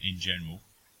that in general.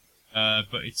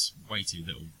 But it's way too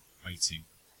little, way too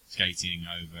skating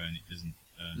over, and it doesn't.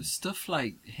 The stuff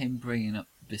like him bringing up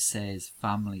Bisset's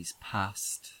family's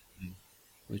past,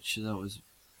 which I thought was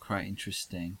quite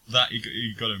interesting. That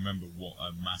you got to remember what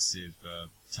a massive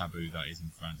taboo that is in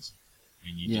France. I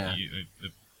mean,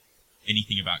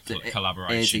 anything about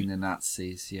collaboration, aiding the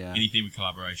Nazis, anything with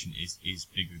collaboration is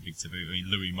big taboo. I mean,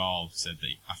 Louis Malle said that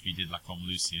after he did La Comme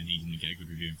Lucien, he didn't get a good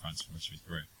review in France for the rest of his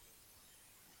career.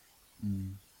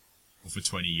 Or for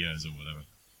 20 years or whatever.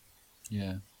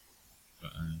 Yeah.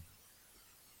 But,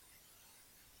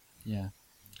 yeah.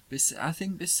 I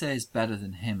think Bisset is better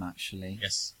than him, actually.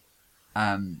 Yes.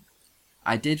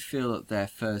 I did feel that their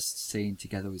first scene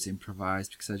together was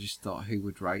improvised because I just thought, who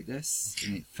would write this?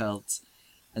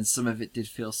 And some of it did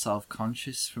feel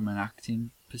self-conscious from an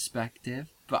acting perspective,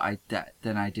 but I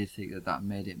did think that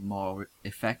made it more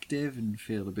effective and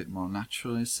feel a bit more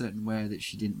natural in a certain way, that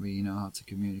she didn't really know how to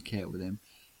communicate with him,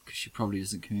 because she probably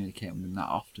doesn't communicate with him that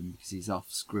often because he's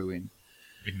off screwing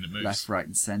left, right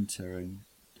and centre and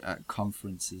at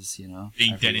conferences, Being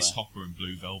everywhere. Dennis Hopper in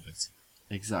Blue Velvet.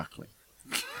 Exactly.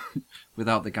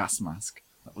 Without the gas mask.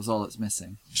 That was all that's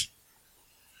missing.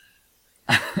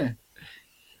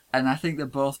 And I think they're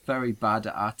both very bad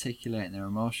at articulating their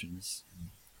emotions,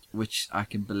 which I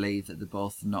can believe that they're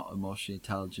both not emotionally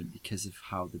intelligent because of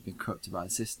how they've been corrupted by the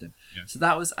system. Yeah. So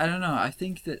that was, I don't know, I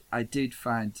think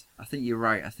you're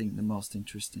right, I think the most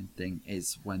interesting thing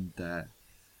is when they're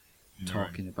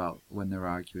talking about, when they're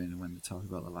arguing and when they're talking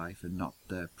about their life, and not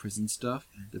the prison stuff.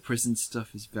 The prison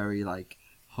stuff is very, like,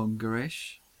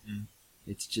 Hungarish.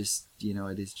 It's just,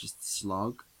 it is just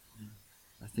slog.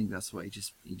 I think that's what he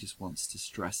just wants to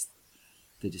stress,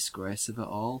 the disgrace of it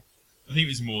all. I think it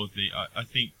was more I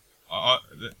think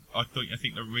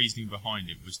the reasoning behind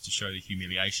it was to show the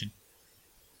humiliation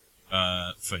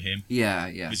for him. Yeah.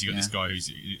 Because you got this guy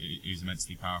who's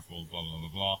immensely powerful, blah blah blah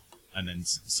blah, and then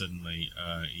suddenly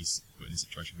he's put in a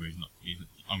situation where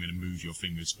I'm going to move your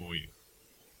fingers for you.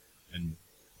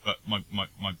 But my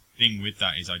thing with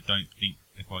that is I don't think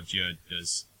Depardieu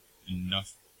does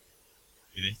enough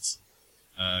with it.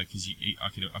 because I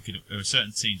could there were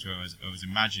certain scenes where I was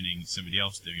imagining somebody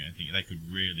else doing it. I think they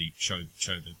could really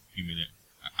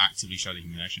actively show the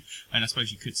humiliation. And I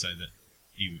suppose you could say that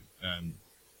he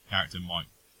character might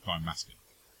try and mask it.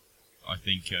 I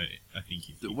think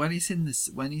if when he's in the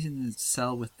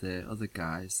cell with the other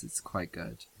guys, it's quite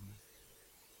good.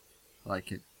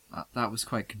 Like it, that was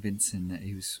quite convincing that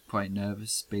he was quite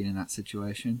nervous being in that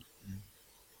situation.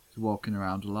 Walking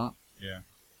around a lot. Yeah.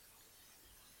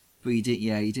 But you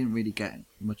didn't really get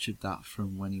much of that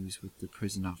from when he was with the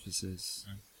prison officers.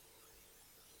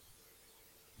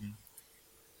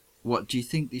 What do you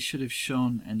think they should have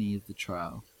shown any of the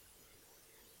trial?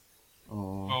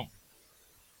 Or well,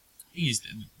 he's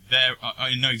there.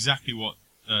 I know exactly what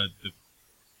the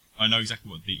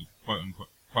quote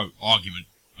unquote argument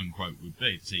unquote would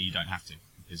be. So you don't have to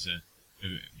because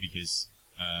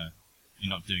you're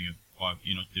not doing a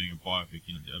biopic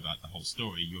about the whole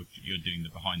story. You're doing the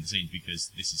behind the scenes because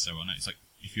this is so well known. It's like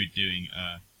if you're doing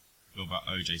a film about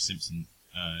O.J. Simpson,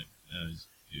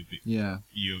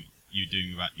 you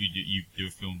do a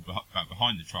film about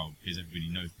behind the trial because everybody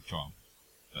knows the trial.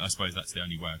 But I suppose that's the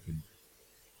only way I can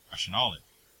rationale it.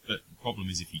 But the problem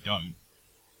is if you don't,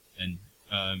 then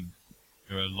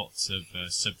there are lots of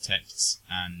subtexts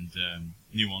and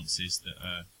nuances that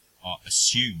are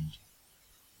assumed.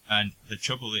 And the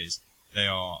trouble is,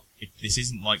 this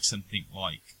isn't like something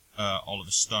like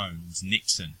Oliver Stone's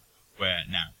Nixon, where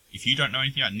now, if you don't know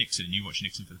anything about Nixon and you watch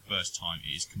Nixon for the first time,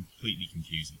 it is completely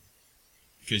confusing.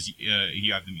 Because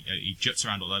he juts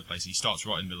around all over the place, he starts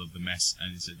right in the middle of the mess,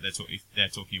 and if they're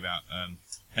talking about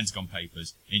Pentagon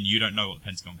Papers, and you don't know what the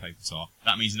Pentagon Papers are,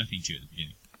 that means nothing to you at the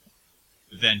beginning.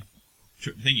 But then,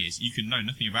 the thing is, you can know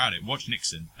nothing about it, watch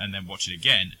Nixon, and then watch it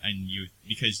again, and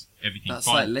because everything... That's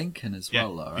like Lincoln as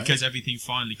well, though, right? Because everything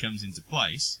finally comes into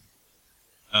place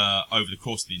over the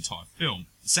course of the entire film.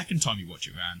 The second time you watch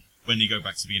it around, when you go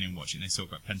back to the beginning and watch it, and they talk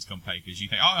about Pentagon Papers, you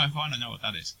think, oh, fine, I know what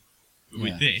that is. But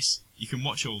with this, you can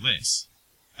watch all this,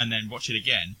 and then watch it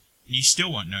again, and you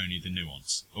still won't know any of the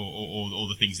nuance, or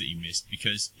the things that you missed,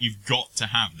 because you've got to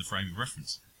have the frame of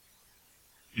reference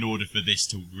in order for this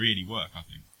to really work, I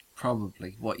think.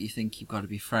 Probably. What, you think you've got to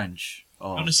be French?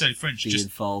 Or not necessarily French, be just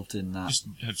involved in that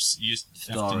you just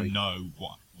story. have to know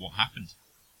what happened.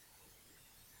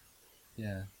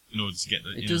 Yeah. In order to get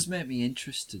the... It does make me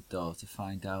interested, though, to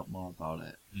find out more about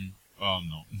it. Well, I'm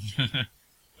not.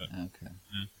 But, okay.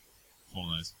 Yeah.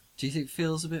 One of those. Do you think it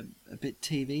feels a bit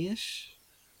TV-ish?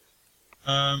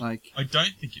 I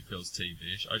don't think it feels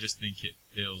TV-ish. I just think it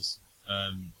feels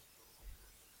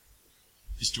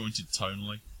disjointed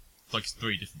tonally. It's like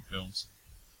 3 different films.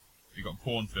 You've got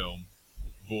porn film,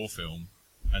 war film,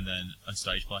 and then a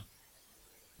stage play.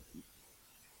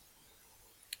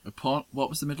 What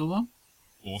was the middle one?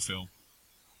 War film.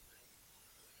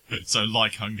 So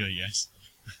like Hunger, yes.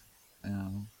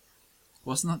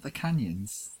 Wasn't that the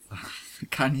Canyons? The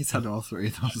Canyons had all 3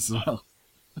 of those as well.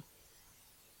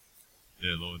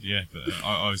 Dear Lord, yeah, but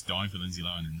I was dying for Lindsay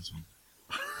Lohan in this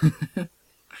one.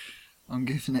 I'm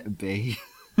giving it a B.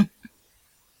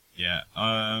 Yeah,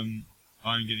 I'm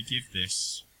going to give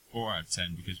this 4 out of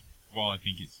 10 because while I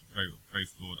think it's very, very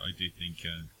flawed, I do think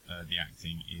the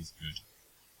acting is good.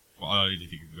 Well, I really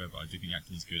think it's good, but I do think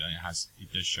acting is good, and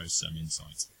it does show some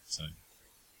insight. So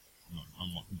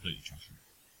I'm not completely trashing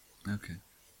it. Okay.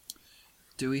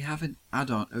 Do we have an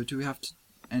add-on, or do we have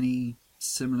any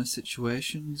similar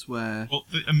situations where... Well,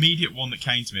 the immediate one that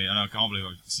came to me, and I can't believe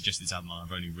I suggested this add-on,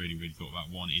 I've only really thought about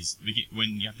one, is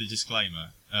when you have the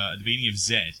disclaimer, at the beginning of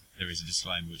Z, there is a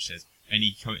disclaimer which says,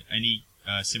 any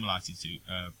similarity to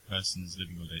persons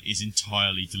living or dead is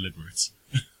entirely deliberate.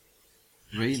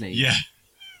 Really? Yeah.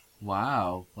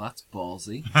 Wow, that's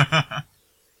ballsy.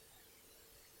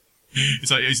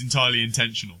 It's entirely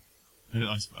intentional,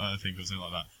 I think, or something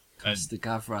like that. Because the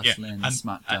Gav wrestling and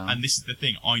SmackDown. And this is the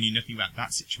thing, I knew nothing about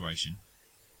that situation.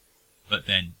 But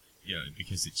then,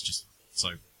 because it's just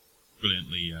so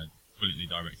brilliantly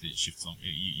directed, it shifts on.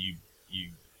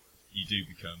 You do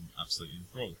become absolutely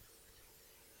enthralled.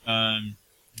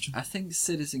 I think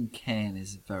Citizen Kane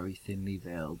is very thinly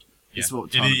veiled. Yeah, it's what we're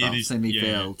talking about. Thinly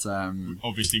veiled.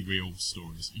 Obviously real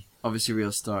stories. Obviously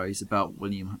real stories about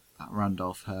William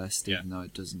Randolph Hearst, even though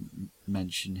it doesn't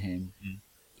mention him.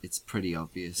 It's pretty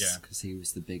obvious because he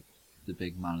was the big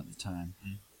man at the time.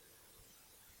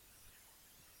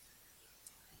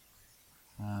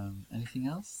 Anything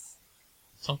else?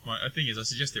 I think I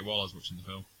suggested it while I was watching the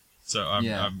film, so I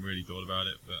haven't really thought about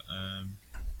it. But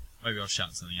maybe I'll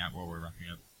shout something out while we're wrapping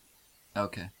up.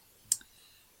 Okay.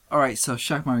 All right. So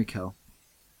Shag, Marry, Kill.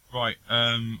 Right.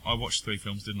 I watched 3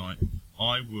 films, didn't I?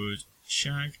 I would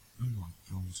shag. Oh my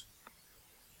god.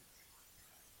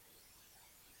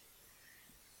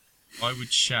 I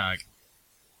would shag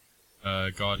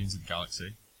Guardians of the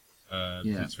Galaxy. Because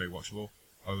it's very watchable.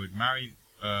 I would marry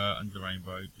Under the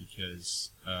Rainbow because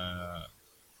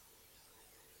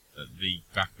the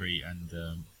Bakri and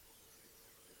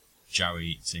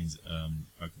Joey scenes I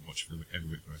could watch for every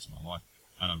week for the rest of my life,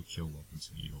 and I would kill Welcome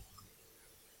to New York.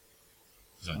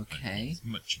 Okay. It's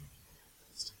much.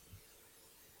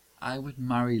 I would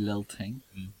marry Lilting.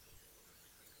 Mm.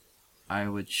 I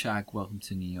would shag Welcome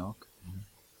to New York.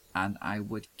 And I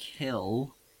would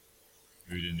kill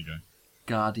Who'd Indigo?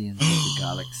 Guardians of the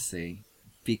Galaxy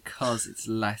because it's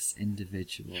less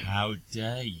individual. How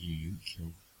dare you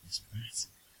kill this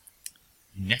person?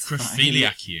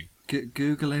 Necrophiliac, you.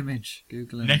 Google image.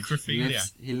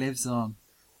 Necrophilia. He lives on.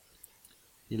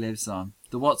 He lives on.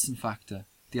 The Watson factor.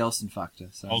 The Olsen factor.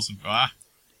 Sorry.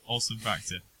 Olsen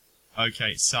factor.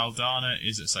 Okay, Saldana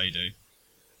is at Seydu.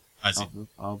 As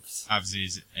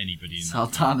is anybody in that.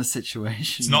 Saldana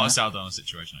situation. It's not a Saldana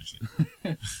situation,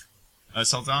 actually.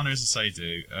 Saldana is a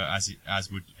Seydu, as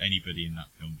would anybody in that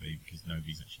film be, because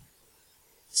nobody's actually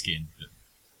skin that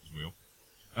is real.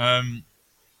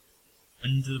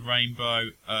 Under the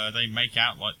Rainbow, they make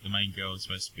out like the main girl is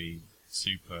supposed to be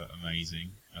super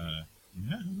amazing.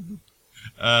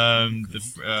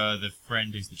 The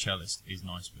friend who's the cellist is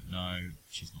nice, but no,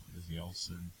 she's not Lizzie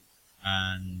Olsen.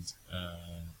 And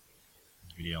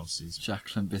everybody else is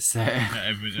Jacqueline Bisset.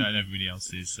 everybody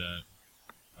else is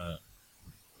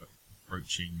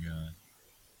approaching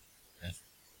death.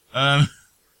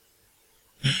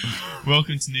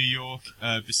 Welcome to New York.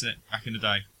 Bisset back in the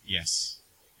day. Yes.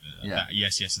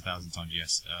 Yes, 1,000 times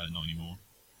yes. Not anymore.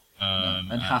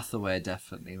 And Hathaway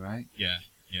definitely, right? Yeah.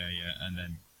 And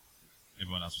then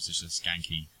everyone else was just a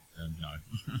skanky. No.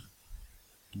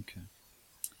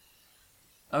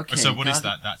 Okay. So what is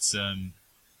that? That's a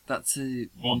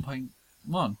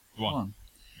 1.1. One.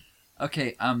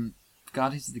 Okay.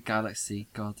 Guardians of the Galaxy.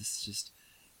 God, this is just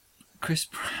Chris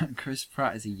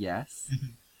Pratt is a yes.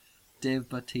 Dave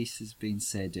Bautista has been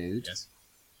Seydude. Yes.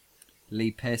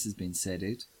 Lee Pace has been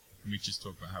Seydude. Can we just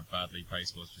talk about how bad Lee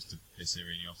Pace was just to piss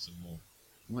Irene off some more?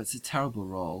 Well, it's a terrible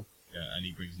role. Yeah, and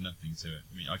he brings nothing to it.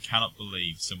 I mean, I cannot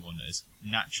believe someone as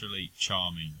naturally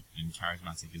charming and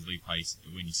charismatic as Lee Pace,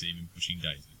 when you see him in Pushing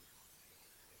Daisies,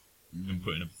 and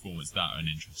putting a performance that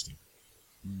uninteresting.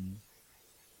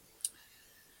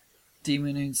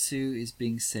 Demon Unsu is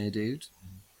being Seydude.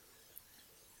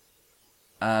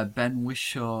 Ben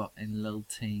Whishaw in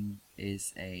Lilting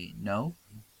is a no.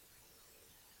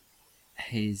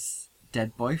 His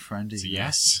dead boyfriend is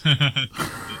yes.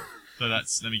 So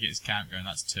that's, let me get his count going,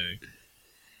 that's 2.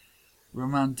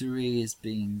 Roman Dury is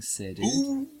being Seydude.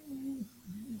 Ooh,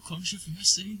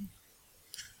 controversy.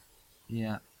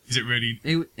 Yeah. Is it really?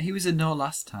 He was a no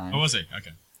last time. Oh, was he?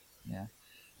 Okay. Yeah.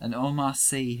 And Omar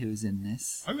Sy, who was in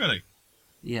this. Oh, really?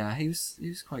 Yeah, he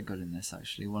was quite good in this,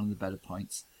 actually. One of the better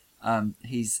points.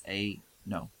 He's a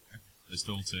no. There's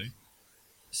still 2.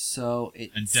 So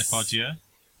it's... And Depardieu?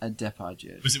 And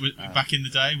Depardieu. Was it back in the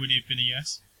day? Would he have been a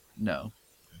yes? No.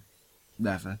 Okay.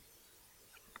 Never.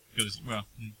 Well...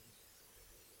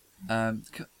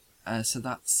 so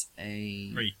that's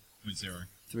a... 3.0.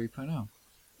 3.0.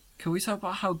 Can we talk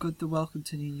about how good the Welcome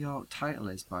to New York title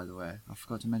is, by the way? I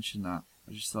forgot to mention that.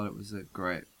 I just thought it was a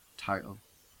great title.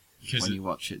 Because when you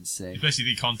watch it and see. Especially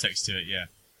the context to it, yeah.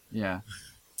 Yeah.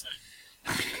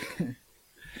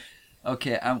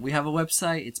 Okay, we have a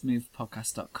website. It's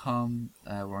movepodcast.com.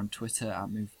 We're on Twitter at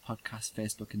movepodcast,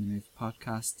 Facebook in the Move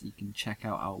Podcast. You can check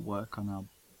out our work on our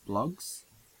blogs.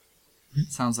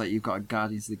 Sounds like you've got a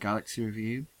Guardians of the Galaxy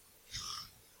review.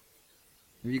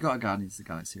 Have you got a Guardians of the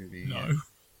Galaxy review? No. Yet?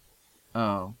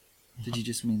 Oh. Did you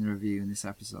just mean the review in this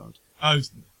episode? Oh.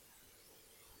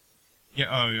 Yeah,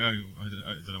 I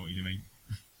don't know what you mean.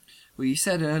 Well, you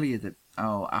said earlier that,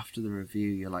 after the review,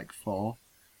 you're like 4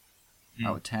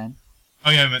 out of 10. Oh,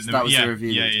 yeah, I meant so that was the review.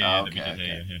 Yeah,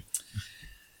 okay.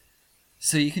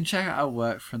 So you can check out our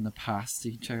work from the past.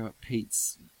 You can check out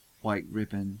Pete's White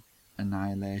Ribbon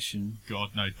Annihilation.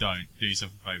 God, no, don't. Do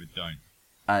yourself a favour, don't.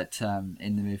 At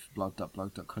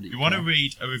inthemoveblog.blog.co.uk. If you want to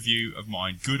read a review of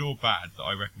mine, good or bad, that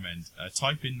I recommend,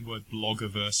 type in the word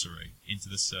blogiversary into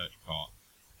the search part.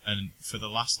 And for the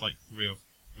last 3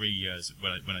 years,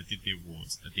 when I did the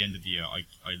awards, at the end of the year, I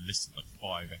listed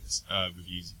 5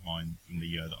 reviews of mine from the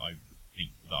year that I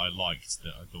think that I liked,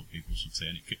 that I thought people should see.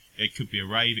 And it could be a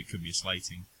rave, it could be a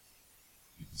slating.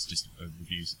 It's just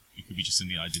reviews. It could be just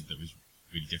something I did that was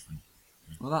really different.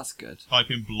 Well, that's good. Type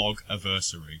in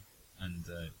blogiversary and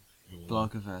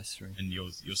blogiversary, and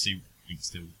you'll see links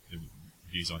to the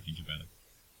reviews I think are better.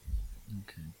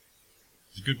 Okay.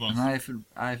 It's a good one. And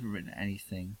I haven't written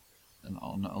anything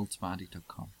on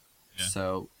ultimaddict.com. Yeah.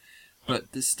 So,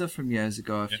 but there's stuff from years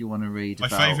ago if you want to read My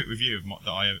about. favourite review of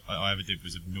that I ever did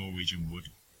was of Norwegian Wood,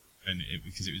 and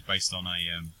because it was based on a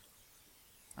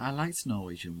I liked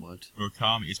Norwegian Wood.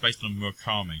 Murakami. It's based on a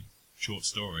Murakami short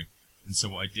story, and so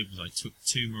what I did was I took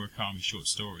 2 Murakami short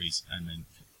stories and then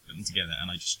put them together,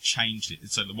 and I just changed it.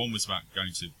 So the one was about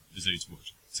going to the zoo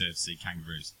to see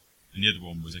kangaroos, and the other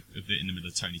one was a bit in the middle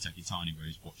of Tony Takitani where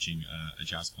he's watching a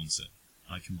jazz concert.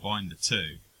 And I combined the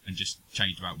two and just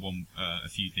changed about a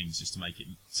few things just to make it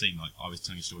seem like I was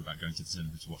telling a story about going to the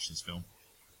cinema to watch this film.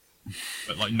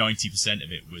 But like 90%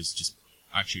 of it was just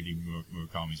actually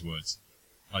Murakami's words.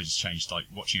 I just changed like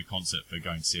watching a concert for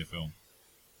going to see a film,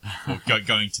 or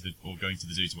going to the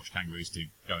zoo to watch kangaroos to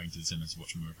going to the cinema to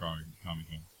watch a Murakami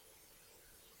film.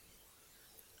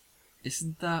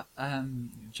 Isn't that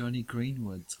Johnny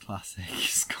Greenwood's classic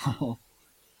score?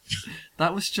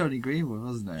 That was Johnny Greenwood,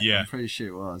 wasn't it? Yeah. I'm pretty sure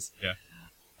it was. Yeah.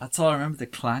 That's all I remember, the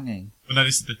clanging. Well, no,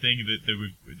 this is the thing that there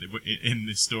were in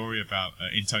this story about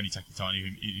in Tony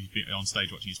Takitani, he's been on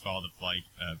stage watching his father play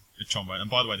a trombone. And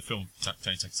by the way, the film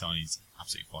Tony Takitani is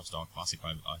absolutely 5-star classic.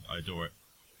 I adore it.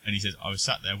 And he says, I was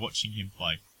sat there watching him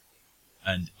play,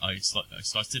 and I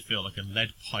started to feel like a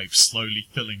lead pipe slowly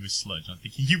filling with sludge. I'm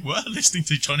thinking, you were listening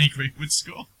to Johnny Greenwood's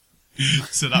score.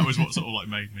 So that was what sort of like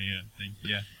made me think,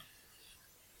 yeah.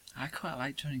 I quite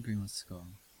like Johnny Greenwood's score.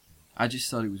 I just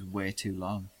thought it was way too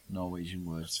long, Norwegian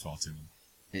Wood. That's far too long.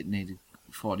 It needed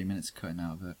 40 minutes cutting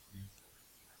out of it.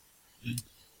 Mm.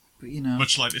 But you know...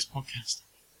 Much like this podcast.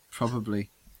 Probably.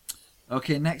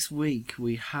 Okay, next week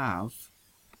we have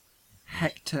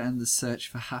Hector and the Search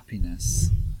for Happiness,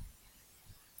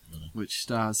 which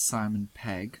stars Simon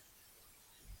Pegg.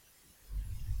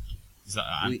 Is that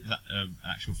an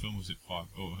actual film? Was it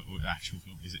or actual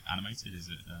film? Is it animated? Is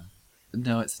it?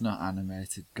 No, it's not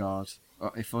animated. God,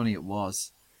 if only it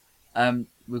was.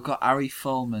 We've got Ari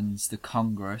Folman's The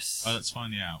Congress. Oh, that's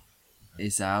finally out. Okay.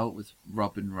 Is out with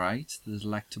Robin Wright, the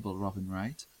delectable Robin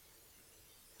Wright.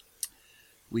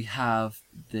 We have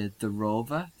the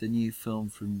Rover, the new film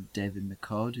from David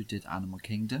McCord, who did Animal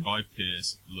Kingdom. Guy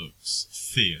Pearce looks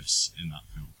fierce in that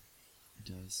film.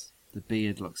 He does. The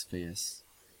beard looks fierce.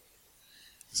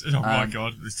 Oh my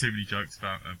god, there's too many jokes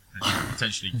about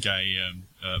potentially gay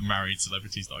married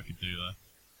celebrities that I could do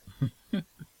there.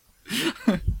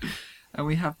 And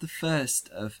we have the first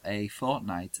of a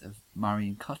fortnight of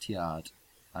Marion Cotillard.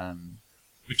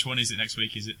 Which one is it next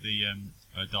week? Is it the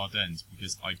Dardennes?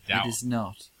 Because I doubt... It is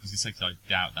not. I was going to say, because I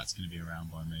doubt that's going to be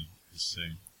around by me this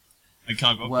soon. And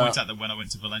can I point out that when I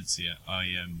went to Valencia,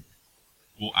 I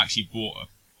actually bought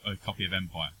a copy of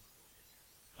Empire.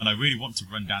 And I really want to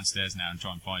run downstairs now and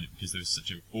try and find it, because there was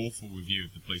such an awful review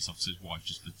of The Police Officer's Wife,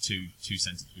 just the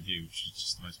two-sentence review, which is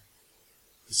just the most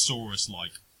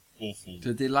thesaurus-like, awful...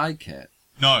 Did they like it?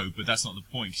 No, but that's not the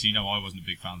point, because I wasn't a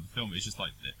big fan of the film. It's just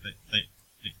like they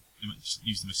just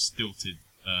use the most stilted,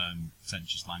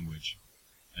 pretentious language,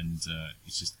 and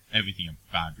it's just everything a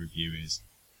bad review is.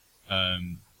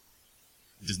 It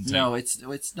doesn't take... No,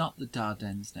 it's not the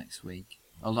Dardennes next week.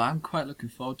 Although I'm quite looking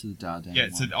forward to the Dardennes. Yeah,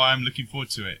 so I am looking forward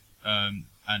to it, and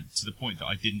to the point that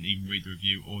I didn't even read the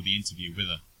review or the interview with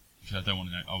her, because I don't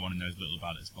want to know. I want to know as little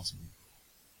about it as possible.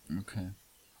 Okay.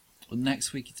 Well,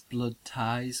 next week it's Blood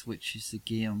Ties, which is the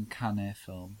Guillaume Canet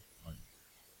film. Right.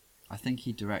 I think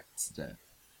he directed it.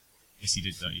 Yes, he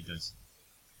did. That he does.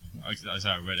 That's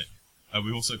how I read it.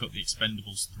 We also got The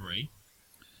Expendables 3.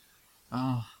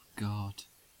 Oh God.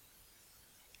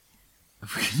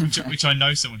 which I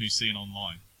know someone who's seen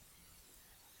online.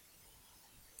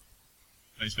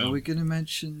 Are we going to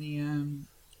mention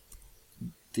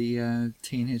the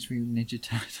Teenage Mutant Ninja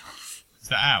Turtles? Is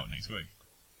that out next week?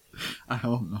 I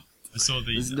hope not. I saw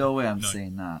the. There's no way I'm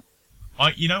seeing that.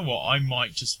 You know what? I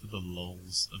might, just for the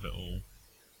lulz of it all.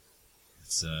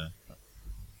 It's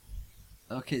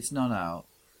Okay, it's not out.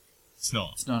 It's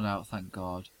not. It's not out, thank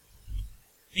God.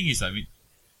 Thing is, though,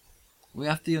 we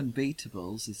have The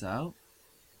Unbeatables is out,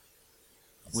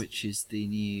 which is the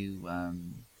new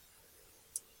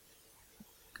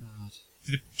God.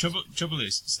 The trouble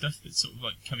is, stuff that's sort of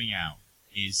like coming out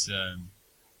is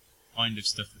kind of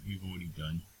stuff that we've already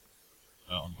done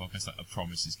on the podcast. Like A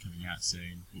Promise is coming out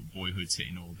soon. Boyhood's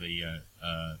hitting all the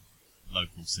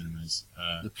local cinemas.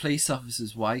 The Police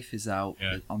Officer's Wife is out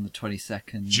on the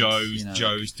 22nd.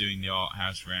 Joe's doing the art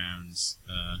house rounds.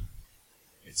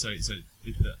 That's sort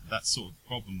of the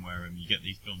problem where you get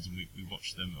these films and we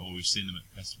watch them, or we've seen them at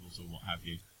festivals or what have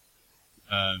you.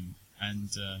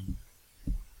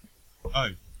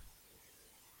 Oh,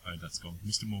 that's gone.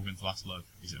 Mr. Morgan's Last Love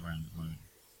is around at the moment.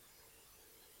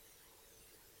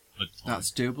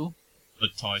 That's doable.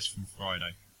 Blood Ties from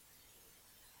Friday.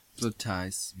 Blood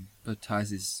Ties. Blood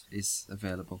Ties is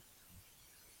available.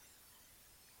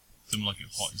 Something Like It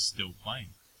Hot is still playing.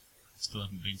 Still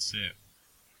haven't been to see it.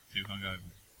 Too hungover.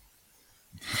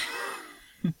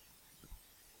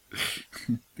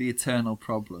 The eternal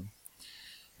problem.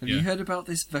 Have you heard about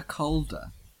this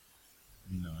Wacholder?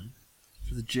 No.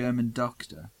 For the German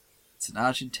Doctor. It's an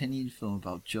Argentinian film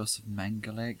about Joseph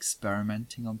Mengele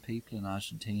experimenting on people in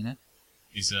Argentina.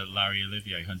 Is Larry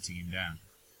Olivier hunting him down?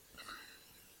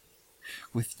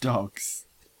 With dogs.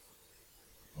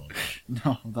 Oh,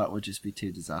 No, that would just be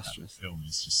too disastrous. that film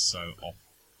is just so off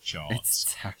charts.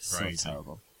 It's so crazy.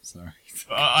 terrible. Sorry.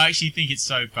 But I actually think it's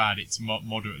so bad it's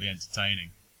moderately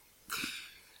entertaining.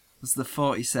 It's the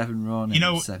 47 Ronin You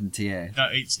know- of 78. No,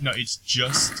 it's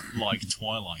just like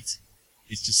Twilight.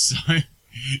 It's just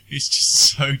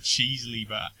so cheesily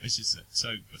bad. It's just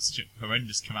such a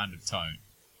horrendous command of tone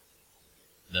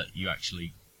that you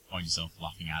actually find yourself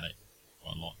laughing at it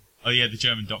quite a lot. Oh yeah, the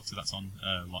German Doctor, that's on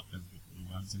like the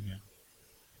in here.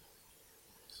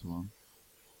 So on.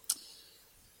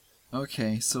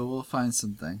 Okay, so we'll find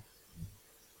something.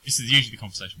 This is usually the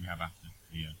conversation we have after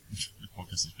the the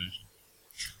podcast is finished.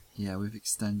 Yeah, we've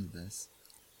extended this.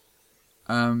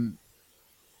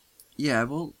 Yeah,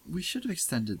 well, we should have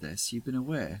extended this. You've been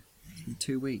away for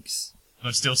 2 weeks. And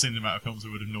I've still seen the amount of films I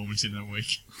would have normally seen in a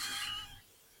week.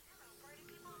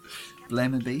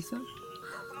 Blame Ibiza?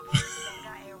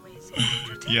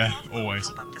 Yeah, always.